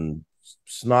living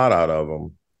snot out of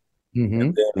them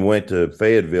Mm-hmm. and went to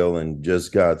Fayetteville and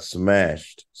just got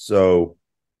smashed. So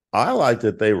I like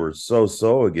that they were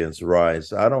so against Rice.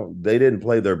 They didn't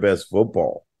play their best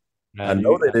football. I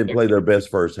know they didn't play their best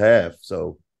first half.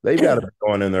 So they've got to be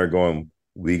going in there going,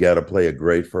 we got to play a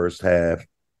great first half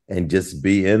and just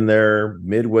be in there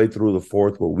midway through the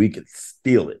fourth where we can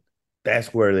steal it.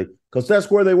 That's where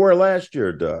they were last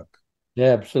year, Duck. Yeah,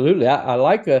 absolutely. I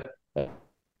like a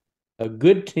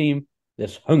good team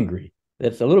that's hungry,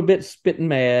 that's a little bit spitting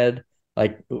mad.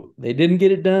 Like they didn't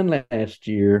get it done last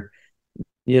year.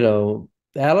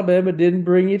 Alabama didn't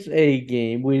bring its A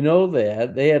game. We know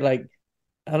that. They had I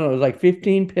don't know, it was like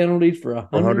 15 penalties for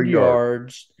 100 100 yards.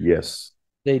 yards. Yes.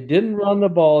 They didn't run the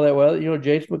ball that well.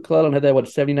 Jace McClellan had that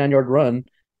 79-yard run,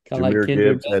 kind of like Jameer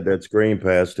Kendrick. Gibbs had that screen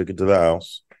pass, took it to the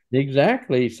house.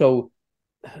 Exactly. So,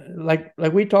 like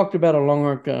we talked about on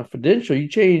Longhorn Confidential, you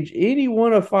change any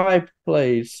one of 5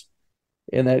 plays,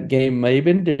 and that game may have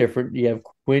been different. You have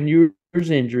Quinn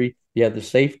Ewers' injury. You have the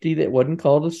safety that wasn't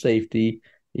called a safety.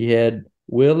 You had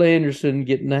Will Anderson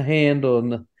getting a hand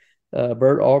on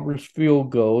Bert Auburn's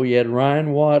field goal. You had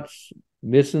Ryan Watts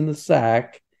missing the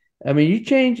sack. I mean, you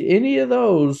change any of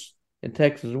those and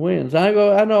Texas wins. I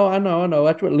go, I know.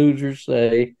 That's what losers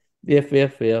say. If.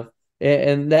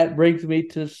 And that brings me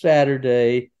to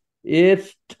Saturday.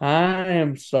 It's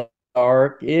time,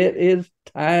 Sark. It is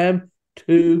time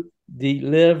to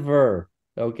deliver.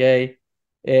 Okay.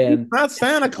 And not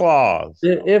Santa Claus.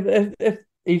 If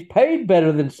he's paid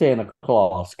better than Santa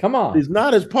Claus, come on. He's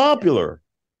not as popular.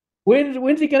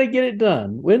 When's he going to get it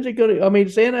done? When's he going to? I mean,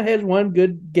 Santa has one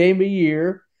good game a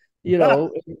year,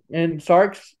 and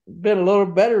Sark's been a little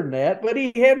better than that, but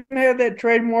he hasn't had that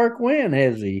trademark win,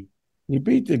 has he? He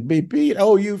beat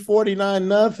OU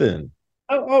 49-0.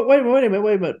 Oh, wait a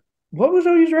minute. What was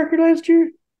OU's record last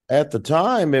year? At the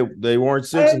time, they weren't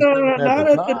 6 and 7 not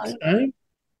at at the time.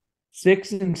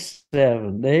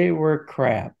 6-7. They were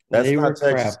crap. That's not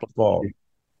Texas football.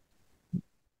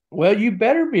 Well, you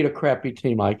better beat a crappy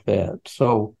team like that.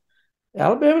 So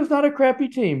Alabama's not a crappy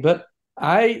team, but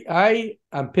I'm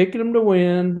picking them to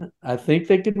win. I think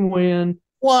they can win.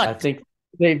 What? I think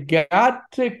they've got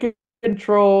to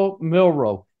control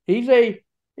Milroe. He's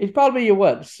probably a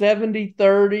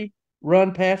 70-30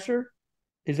 run passer.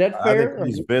 Is that fair? I think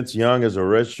he's Vince Young as a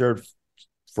redshirt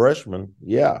freshman.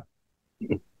 Yeah.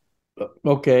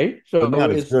 Okay. So not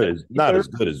as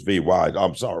good as VY.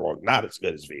 I'm sorry, not as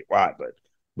good as VY,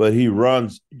 but he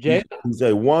runs. He's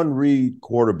a one-read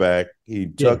quarterback. He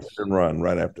tucks and run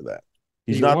right after that.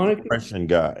 He's not a progression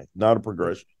guy. Not a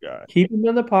progression guy. Keep him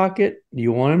in the pocket.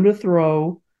 You want him to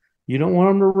throw. You don't want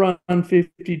him to run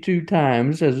 52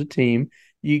 times as a team.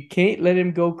 You can't let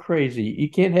him go crazy. You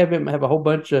can't have him have a whole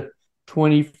bunch of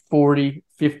 20, 40,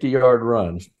 50-yard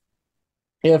runs.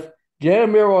 If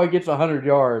Jalen Milroe gets 100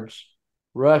 yards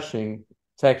rushing,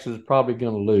 Texas is probably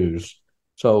going to lose.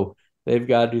 So they've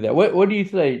got to do that. What do you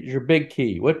say is your big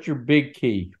key? What's your big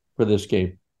key for this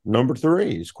game? Number 3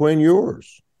 is Quinn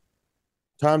Ewers.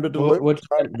 Time to deliver.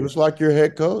 Just like your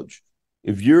head coach.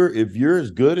 If you're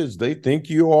as good as they think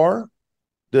you are,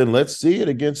 then let's see it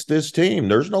against this team.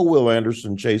 There's no Will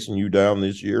Anderson chasing you down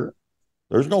this year.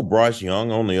 There's no Bryce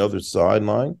Young on the other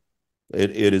sideline.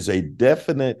 It is a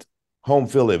definite home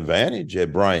field advantage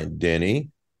at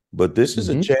Bryant-Denny, but this is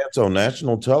a chance on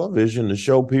national television to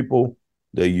show people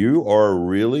that you are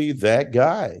really that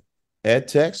guy at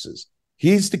Texas.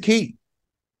 He's the key.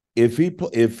 If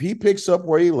he picks up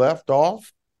where he left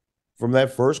off from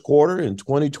that first quarter in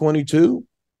 2022,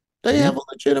 they have a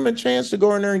legitimate chance to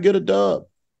go in there and get a dub.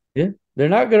 Yeah, they're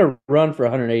not going to run for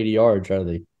 180 yards, are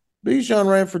they? Bijan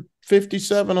ran for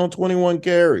 57 on 21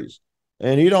 carries,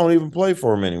 and he don't even play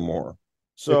for him anymore.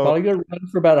 So they're probably going to run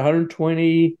for about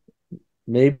 120,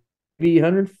 maybe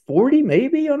 140,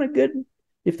 maybe on a good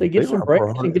 – if they get some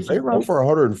breaks. They run for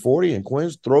 140, and Quinn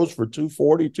throws for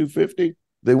 240, 250.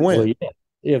 They win. Well, yeah,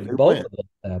 if both of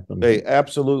them happen. They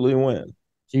absolutely win.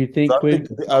 So you think I think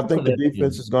the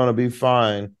defense is going to be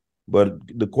fine, but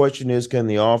the question is, can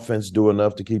the offense do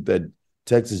enough to keep that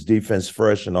Texas defense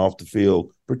fresh and off the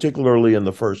field, particularly in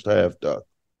the first half, Doug?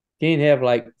 can't have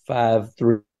like 5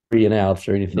 3 and outs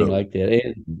or anything like that.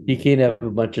 And he can't have a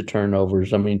bunch of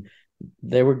turnovers. I mean,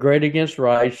 they were great against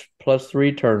Rice,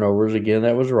 +3 turnovers. Again,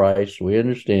 that was Rice. We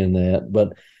understand that.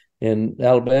 But in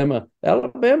Alabama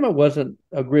wasn't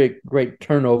a great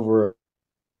turnover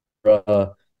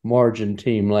margin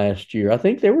team last year. I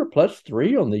think they were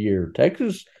 +3 on the year.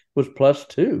 Texas was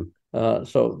 +2.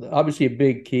 So obviously a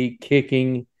big key,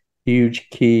 kicking, huge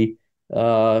key.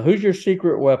 Who's your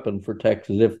secret weapon for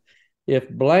Texas? If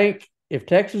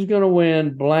Texas is going to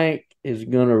win, blank is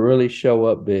going to really show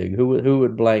up big. Who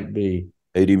would blank be?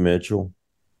 A.D. Mitchell.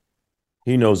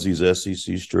 He knows these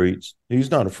SEC streets. He's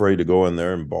not afraid to go in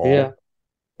there and ball. Yeah.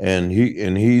 And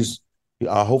he's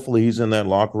hopefully he's in that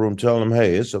locker room telling them,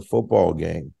 hey, it's a football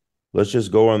game. Let's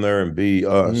just go in there and be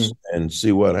us and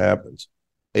see what happens.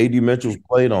 A.D. Mitchell's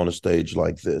played on a stage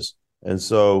like this. And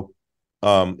so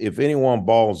if anyone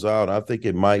balls out, I think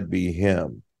it might be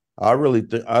him. I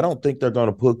don't think they're going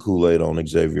to put Kool-Aid on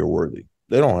Xavier Worthy.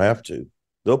 They don't have to.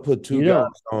 They'll put two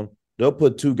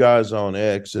guys on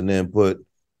X and then put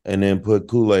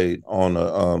Kool-Aid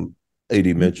on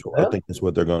A.D. Mitchell. I think that's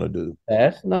what they're going to do.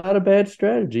 That's not a bad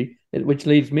strategy, which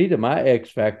leads me to my X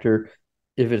factor.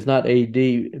 If it's not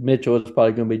A.D. Mitchell, it's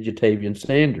probably going to be Jatavian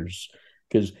Sanders.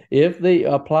 Because if they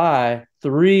apply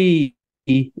 3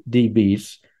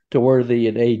 DBs to Worthy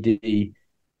and A.D.,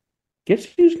 guess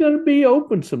who's going to be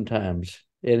open sometimes?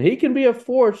 And he can be a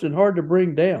force and hard to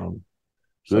bring down.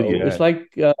 So it's like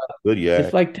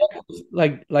it's like Texas,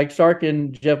 like Sark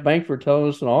and Jeff Banks were telling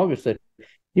us in August that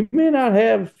he may not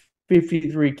have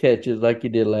 53 catches like he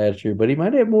did last year, but he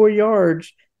might have more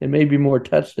yards and maybe more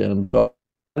touchdowns. So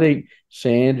I think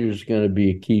Sanders is going to be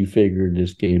a key figure in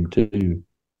this game too.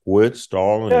 Quit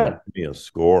stalling and give me a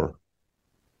score.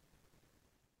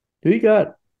 Who you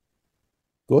got?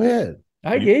 Go ahead.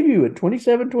 I gave you a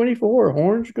 27-24.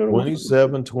 Horns going to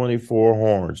 27-24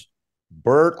 Horns.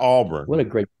 Bert Auburn. What a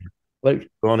great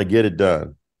going to get it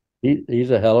done. He's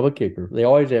a hell of a kicker. They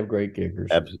always have great kickers.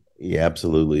 He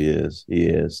absolutely is. He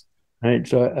is. All right,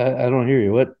 so I don't hear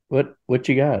you. What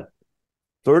you got?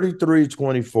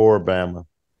 33-24 Bama.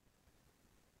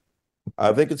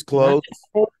 I think it's close.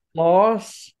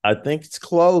 Loss. I think it's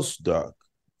close, Duck.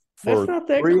 For That's not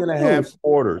that 3.5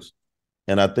 quarters.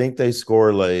 And I think they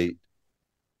score late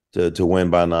to win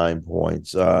by 9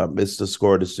 points. It's the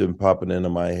score that's been popping into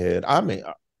my head. I mean,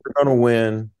 we're going to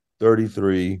win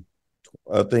 33.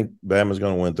 I think Bama's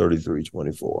going to win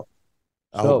 33-24.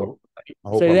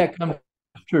 That comes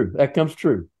true. That comes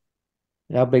true.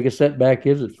 How big a setback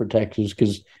is it for Texas?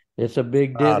 Because it's a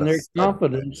big dent in their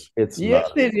confidence. It's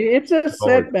a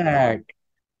setback.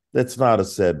 That's not a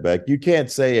setback. You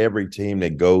can't say every team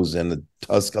that goes into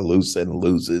Tuscaloosa and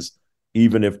loses,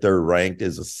 even if they're ranked,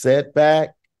 is a setback.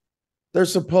 They're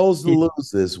supposed to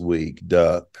lose this week,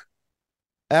 Duck.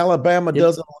 Alabama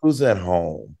doesn't lose at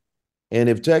home. And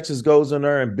if Texas goes in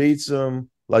there and beats them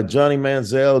like Johnny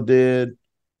Manziel did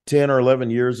 10 or 11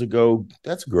 years ago,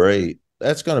 that's great.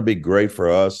 That's going to be great for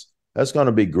us. That's going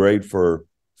to be great for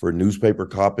newspaper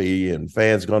copy, and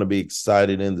fans going to be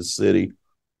excited in the city.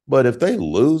 But if they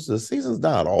lose, the season's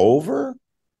not over.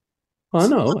 I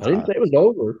know. I didn't say it was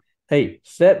over. Hey,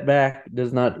 setback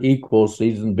does not equal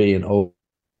season being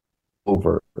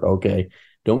over. Okay,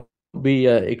 don't be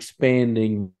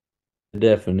expanding the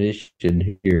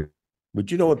definition here.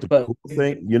 But you know what the cool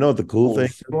thing? You know what the cool thing?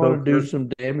 They want to do some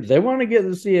damage. They want to get the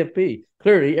CFP.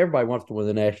 Clearly, everybody wants to win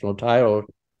the national title.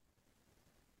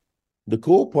 The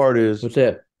cool part is what's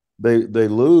that? They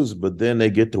lose, but then they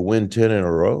get to win 10 in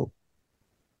a row.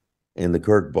 In the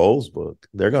Kirk Bohls book,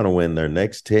 they're going to win their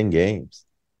next 10 games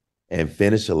and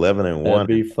finish 11-1. That'd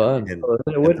be fun. It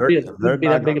wouldn't be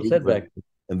that big a setback.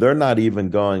 And they're not even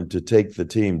going to take the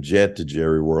team jet to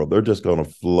Jerry World. They're just going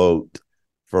to float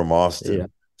from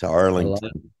Austin to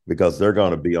Arlington because they're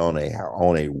going to be on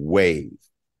a wave,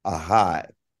 a high,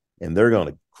 and they're going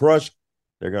to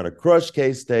crush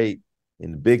K-State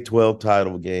in the Big 12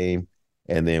 title game.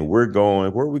 And then where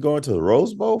are we going to the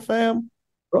Rose Bowl, fam?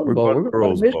 We're going to the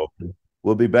Rose Bowl.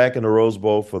 We'll be back in the Rose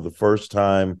Bowl for the first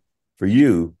time for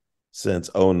you since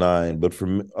 2009, but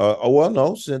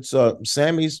since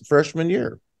Sammy's freshman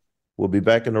year. We'll be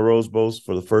back in the Rose Bowls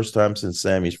for the first time since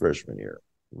Sammy's freshman year.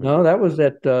 No, that was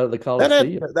at the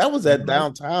Coliseum. That was at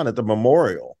downtown at the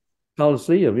Memorial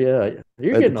Coliseum. Yeah,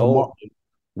 you're getting old.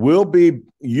 You'll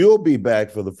be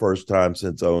back for the first time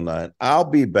since 2009. I'll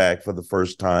be back for the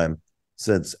first time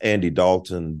since Andy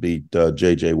Dalton beat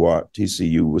J.J. Watt,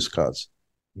 TCU, Wisconsin.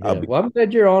 Yeah, I'm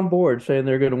glad you're on board saying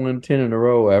they're going to win 10 in a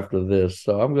row after this.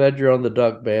 So I'm glad you're on the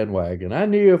Duck bandwagon. I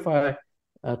knew if I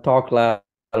talked loud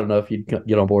enough, you'd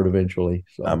get on board eventually.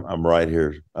 So I'm right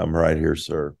here. I'm right here,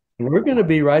 sir. We're going to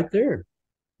be right there.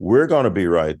 We're going to be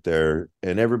right there,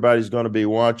 and everybody's going to be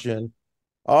watching.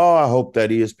 Oh, I hope that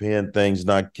ESPN thing's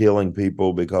not killing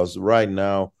people, because right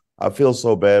now I feel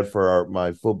so bad for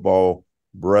my football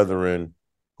brethren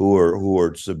who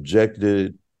are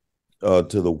subjected to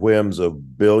the whims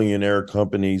of billionaire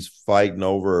companies fighting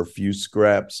over a few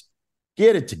scraps.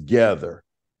 Get it together.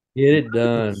 Get it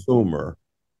done. Consumer.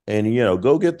 And,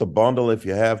 go get the bundle if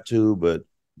you have to, but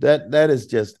that is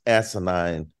just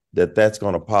asinine that's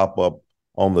going to pop up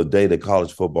on the day the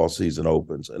college football season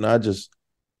opens. And that just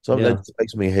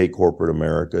makes me hate corporate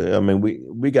America. I mean,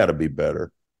 we got to be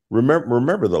better.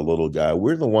 Remember the little guy.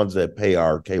 We're the ones that pay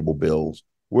our cable bills.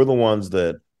 We're the ones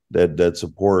that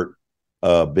support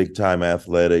big time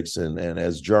athletics, and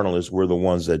as journalists, we're the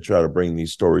ones that try to bring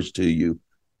these stories to you.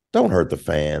 Don't hurt the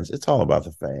fans. It's all about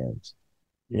the fans.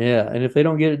 Yeah, and if they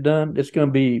don't get it done, it's going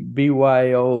to be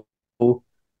BYOS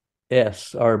or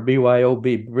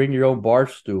BYOB. Bring your own bar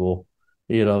stool,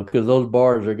 because those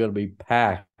bars are going to be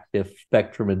packed if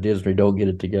Spectrum and Disney don't get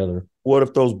it together. What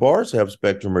if those bars have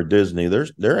Spectrum or Disney?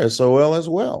 They're SOL as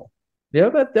well. Yeah,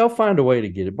 but they'll find a way to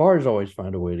get it. Bars always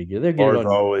find a way to get it. Bars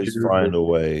always find a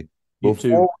way.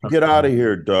 Before we get out of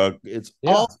here, Doug, it's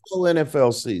also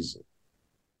NFL season.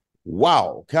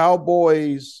 Wow.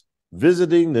 Cowboys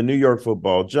visiting the New York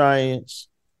Football Giants.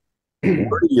 Where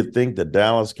do you think the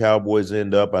Dallas Cowboys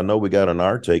end up? I know we got an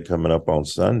our take coming up on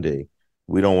Sunday.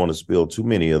 We don't want to spill too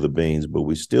many of the beans, but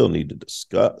we still need to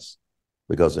discuss,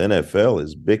 because NFL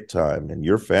is big time and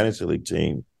your fantasy league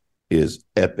team is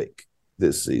epic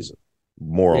this season.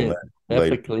 More on that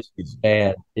later. Epically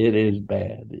bad. It is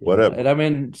bad. Whatever. And I'm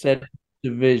in said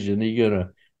division. You're going to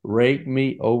rake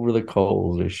me over the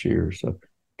coals this year. So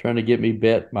trying to get me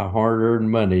bet my hard-earned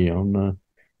money on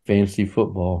fantasy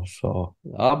football. So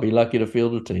I'll be lucky to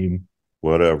field a team.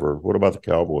 Whatever. What about the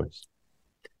Cowboys?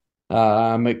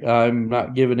 I'm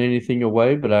not giving anything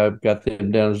away, but I've got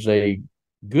them down as a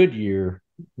good year,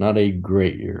 not a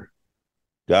great year.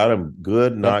 Got them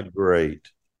good, not great.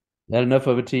 That enough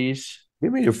of a tease?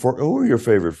 Give me who are your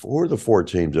favorite? Who are the 4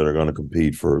 teams that are going to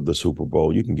compete for the Super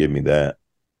Bowl? You can give me that.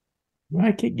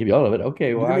 I can't give you all of it.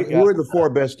 Okay, well, who are the 4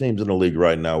 best teams in the league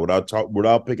right now?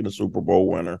 Without picking a Super Bowl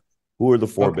winner, who are the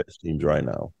 4 best teams right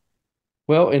now?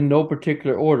 Well, in no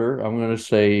particular order, I'm going to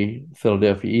say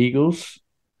Philadelphia Eagles,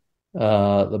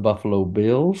 the Buffalo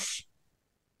Bills,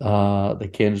 the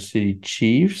Kansas City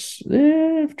Chiefs,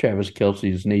 if Travis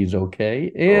Kelce's knee's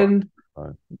okay, and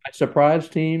my surprise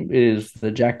team is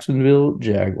the Jacksonville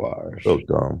Jaguars. So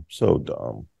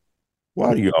dumb.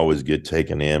 Why do you always get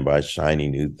taken in by shiny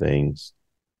new things?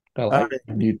 I like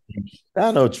new things.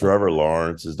 I know Trevor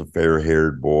Lawrence is the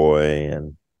fair-haired boy,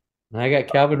 and I got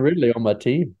Calvin Ridley on my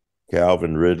team.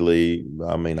 Calvin Ridley,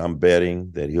 I mean, I'm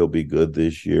betting that he'll be good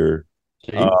this year.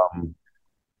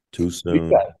 Too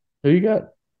soon. Who you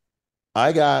got?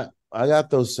 I got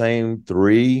those same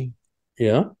 3.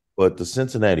 Yeah. But the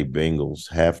Cincinnati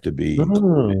Bengals have to be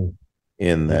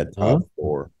in that top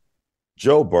 4.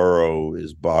 Joe Burrow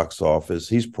is box office.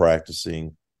 He's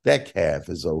practicing. That calf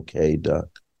is okay, Duck.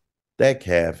 That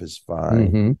calf is fine.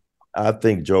 Mm-hmm. I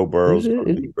think Joe Burrow's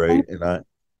going to be great,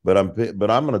 but I'm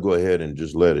going to go ahead and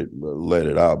just let it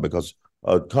out, because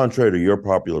contrary to your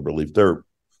popular belief, some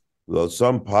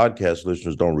podcast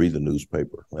listeners don't read the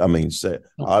newspaper. I mean,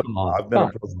 I've been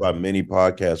approached by many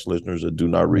podcast listeners that do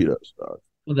not read us, Doug.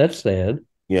 Well, that's sad.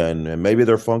 Yeah, and maybe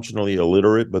they're functionally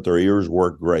illiterate, but their ears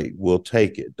work great. We'll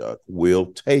take it, Duck.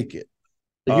 We'll take it.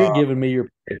 So you're giving me your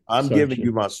picks, I'm giving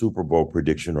you my Super Bowl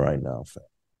prediction right now, fam.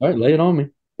 All right, lay it on me.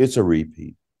 It's a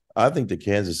repeat. I think the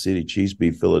Kansas City Chiefs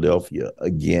beat Philadelphia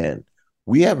again.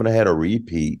 We haven't had a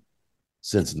repeat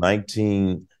since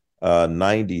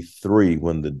 1993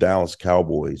 when the Dallas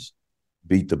Cowboys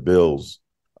beat the Bills.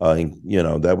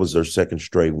 That was their second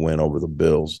straight win over the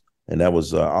Bills. And that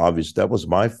was obvious. That was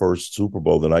my first Super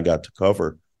Bowl that I got to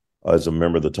cover as a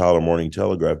member of the Tyler Morning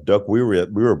Telegraph. Duck, we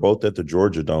were both at the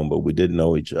Georgia Dome, but we didn't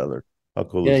know each other. How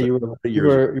cool is that? You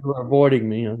were avoiding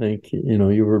me. I think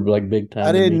you were like big time.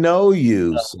 I didn't know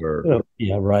you, sir.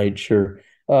 Yeah, right, sure.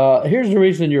 Here's the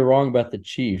reason you're wrong about the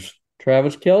Chiefs.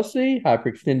 Travis Kelce,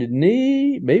 hyperextended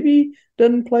knee, maybe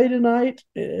doesn't play tonight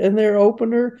in their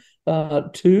opener.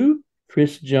 2.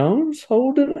 Chris Jones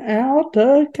holding out,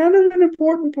 kind of an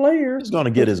important player. He's going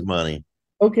to get his money.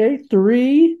 Okay,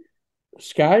 3.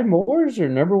 Sky Moore is their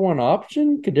number 1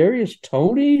 option. Kadarius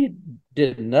Toney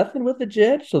did nothing with the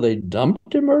Jets, so they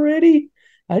dumped him already.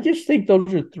 I just think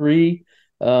those are 3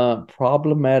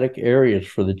 problematic areas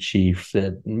for the Chiefs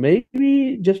that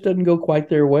maybe just doesn't go quite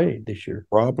their way this year.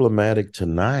 Problematic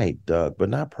tonight, Doug, but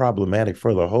not problematic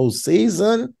for the whole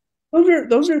season.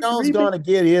 Those are Jones going to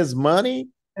get his money.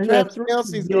 Travis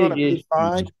Kelce's going to be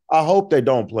fine. I hope they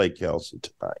don't play Kelsey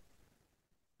tonight.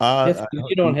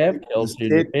 You don't have Kelsey.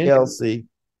 Sit Kelsey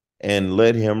and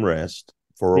let him rest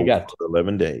for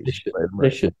 11 days. They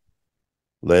should.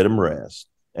 Let him rest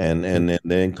and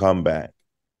then come back.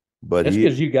 But that's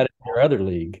because you got it in your other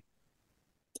league.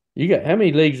 You got how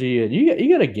many leagues are you in? You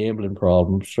got a gambling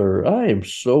problem, sir. I am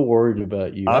so worried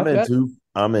about you.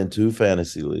 I'm in two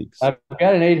fantasy leagues. I've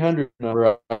got an 800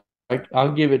 number.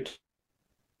 I'll give it to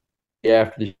you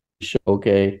after the show.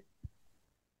 Okay.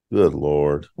 Good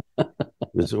Lord.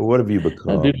 So what have you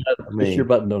become? Push your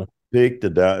button, don't pick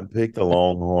the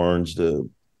Longhorns to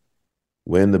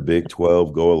win the Big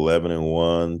 12, go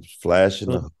 11-1,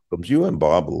 flashing the hookums. You and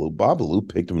Babalu. Babalu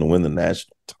picked him to win the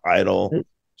national title.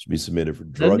 Should be submitted for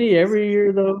drug. Doesn't he every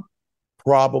year though?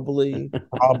 Probably.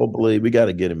 We got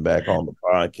to get him back on the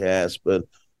podcast, but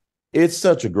it's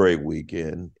such a great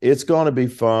weekend. It's going to be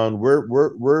fun. We're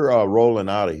rolling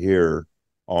out of here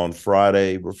on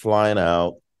Friday. We're flying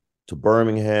out to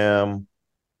Birmingham,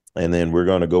 and then we're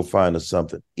going to go find us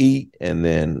something to eat, and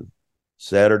then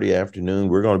Saturday afternoon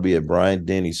we're going to be at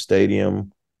Bryant-Denny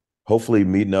Stadium, hopefully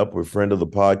meeting up with friend of the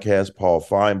podcast, Paul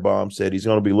Finebaum. Said he's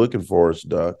going to be looking for us,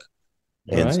 Duck.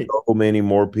 And right. So many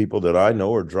more people that I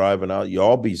know are driving out.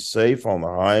 Y'all be safe on the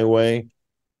highway.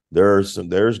 There's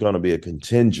going to be a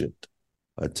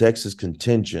Texas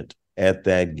contingent at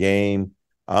that game.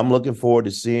 I'm looking forward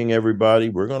to seeing everybody.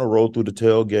 We're going to roll through the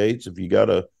tailgates. If you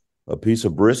got a piece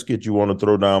of brisket you want to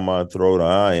throw down my throat,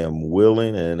 I am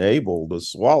willing and able to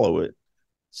swallow it.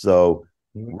 So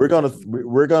we're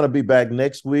gonna be back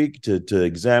next week to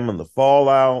examine the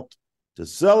fallout, to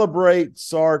celebrate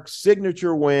Sark's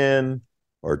signature win,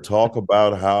 or talk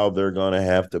about how they're going to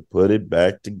have to put it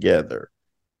back together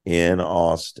in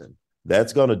Austin.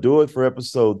 That's going to do it for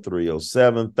episode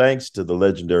 307. Thanks to the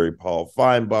legendary Paul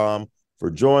Finebaum for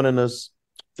joining us.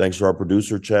 Thanks to our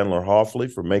producer, Chandler Hoffley,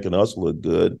 for making us look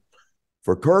good.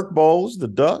 For Kirk Bohls, the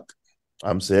Duck,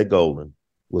 I'm Ced Golden.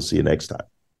 We'll see you next time.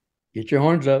 Get your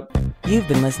horns up. You've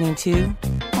been listening to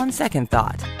On Second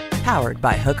Thought, powered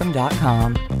by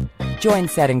Hookem.com. Join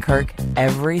Ced and Kirk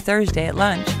every Thursday at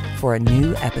lunch for a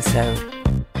new episode.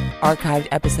 Archived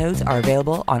episodes are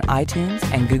available on iTunes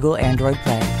and Google Android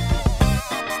Play.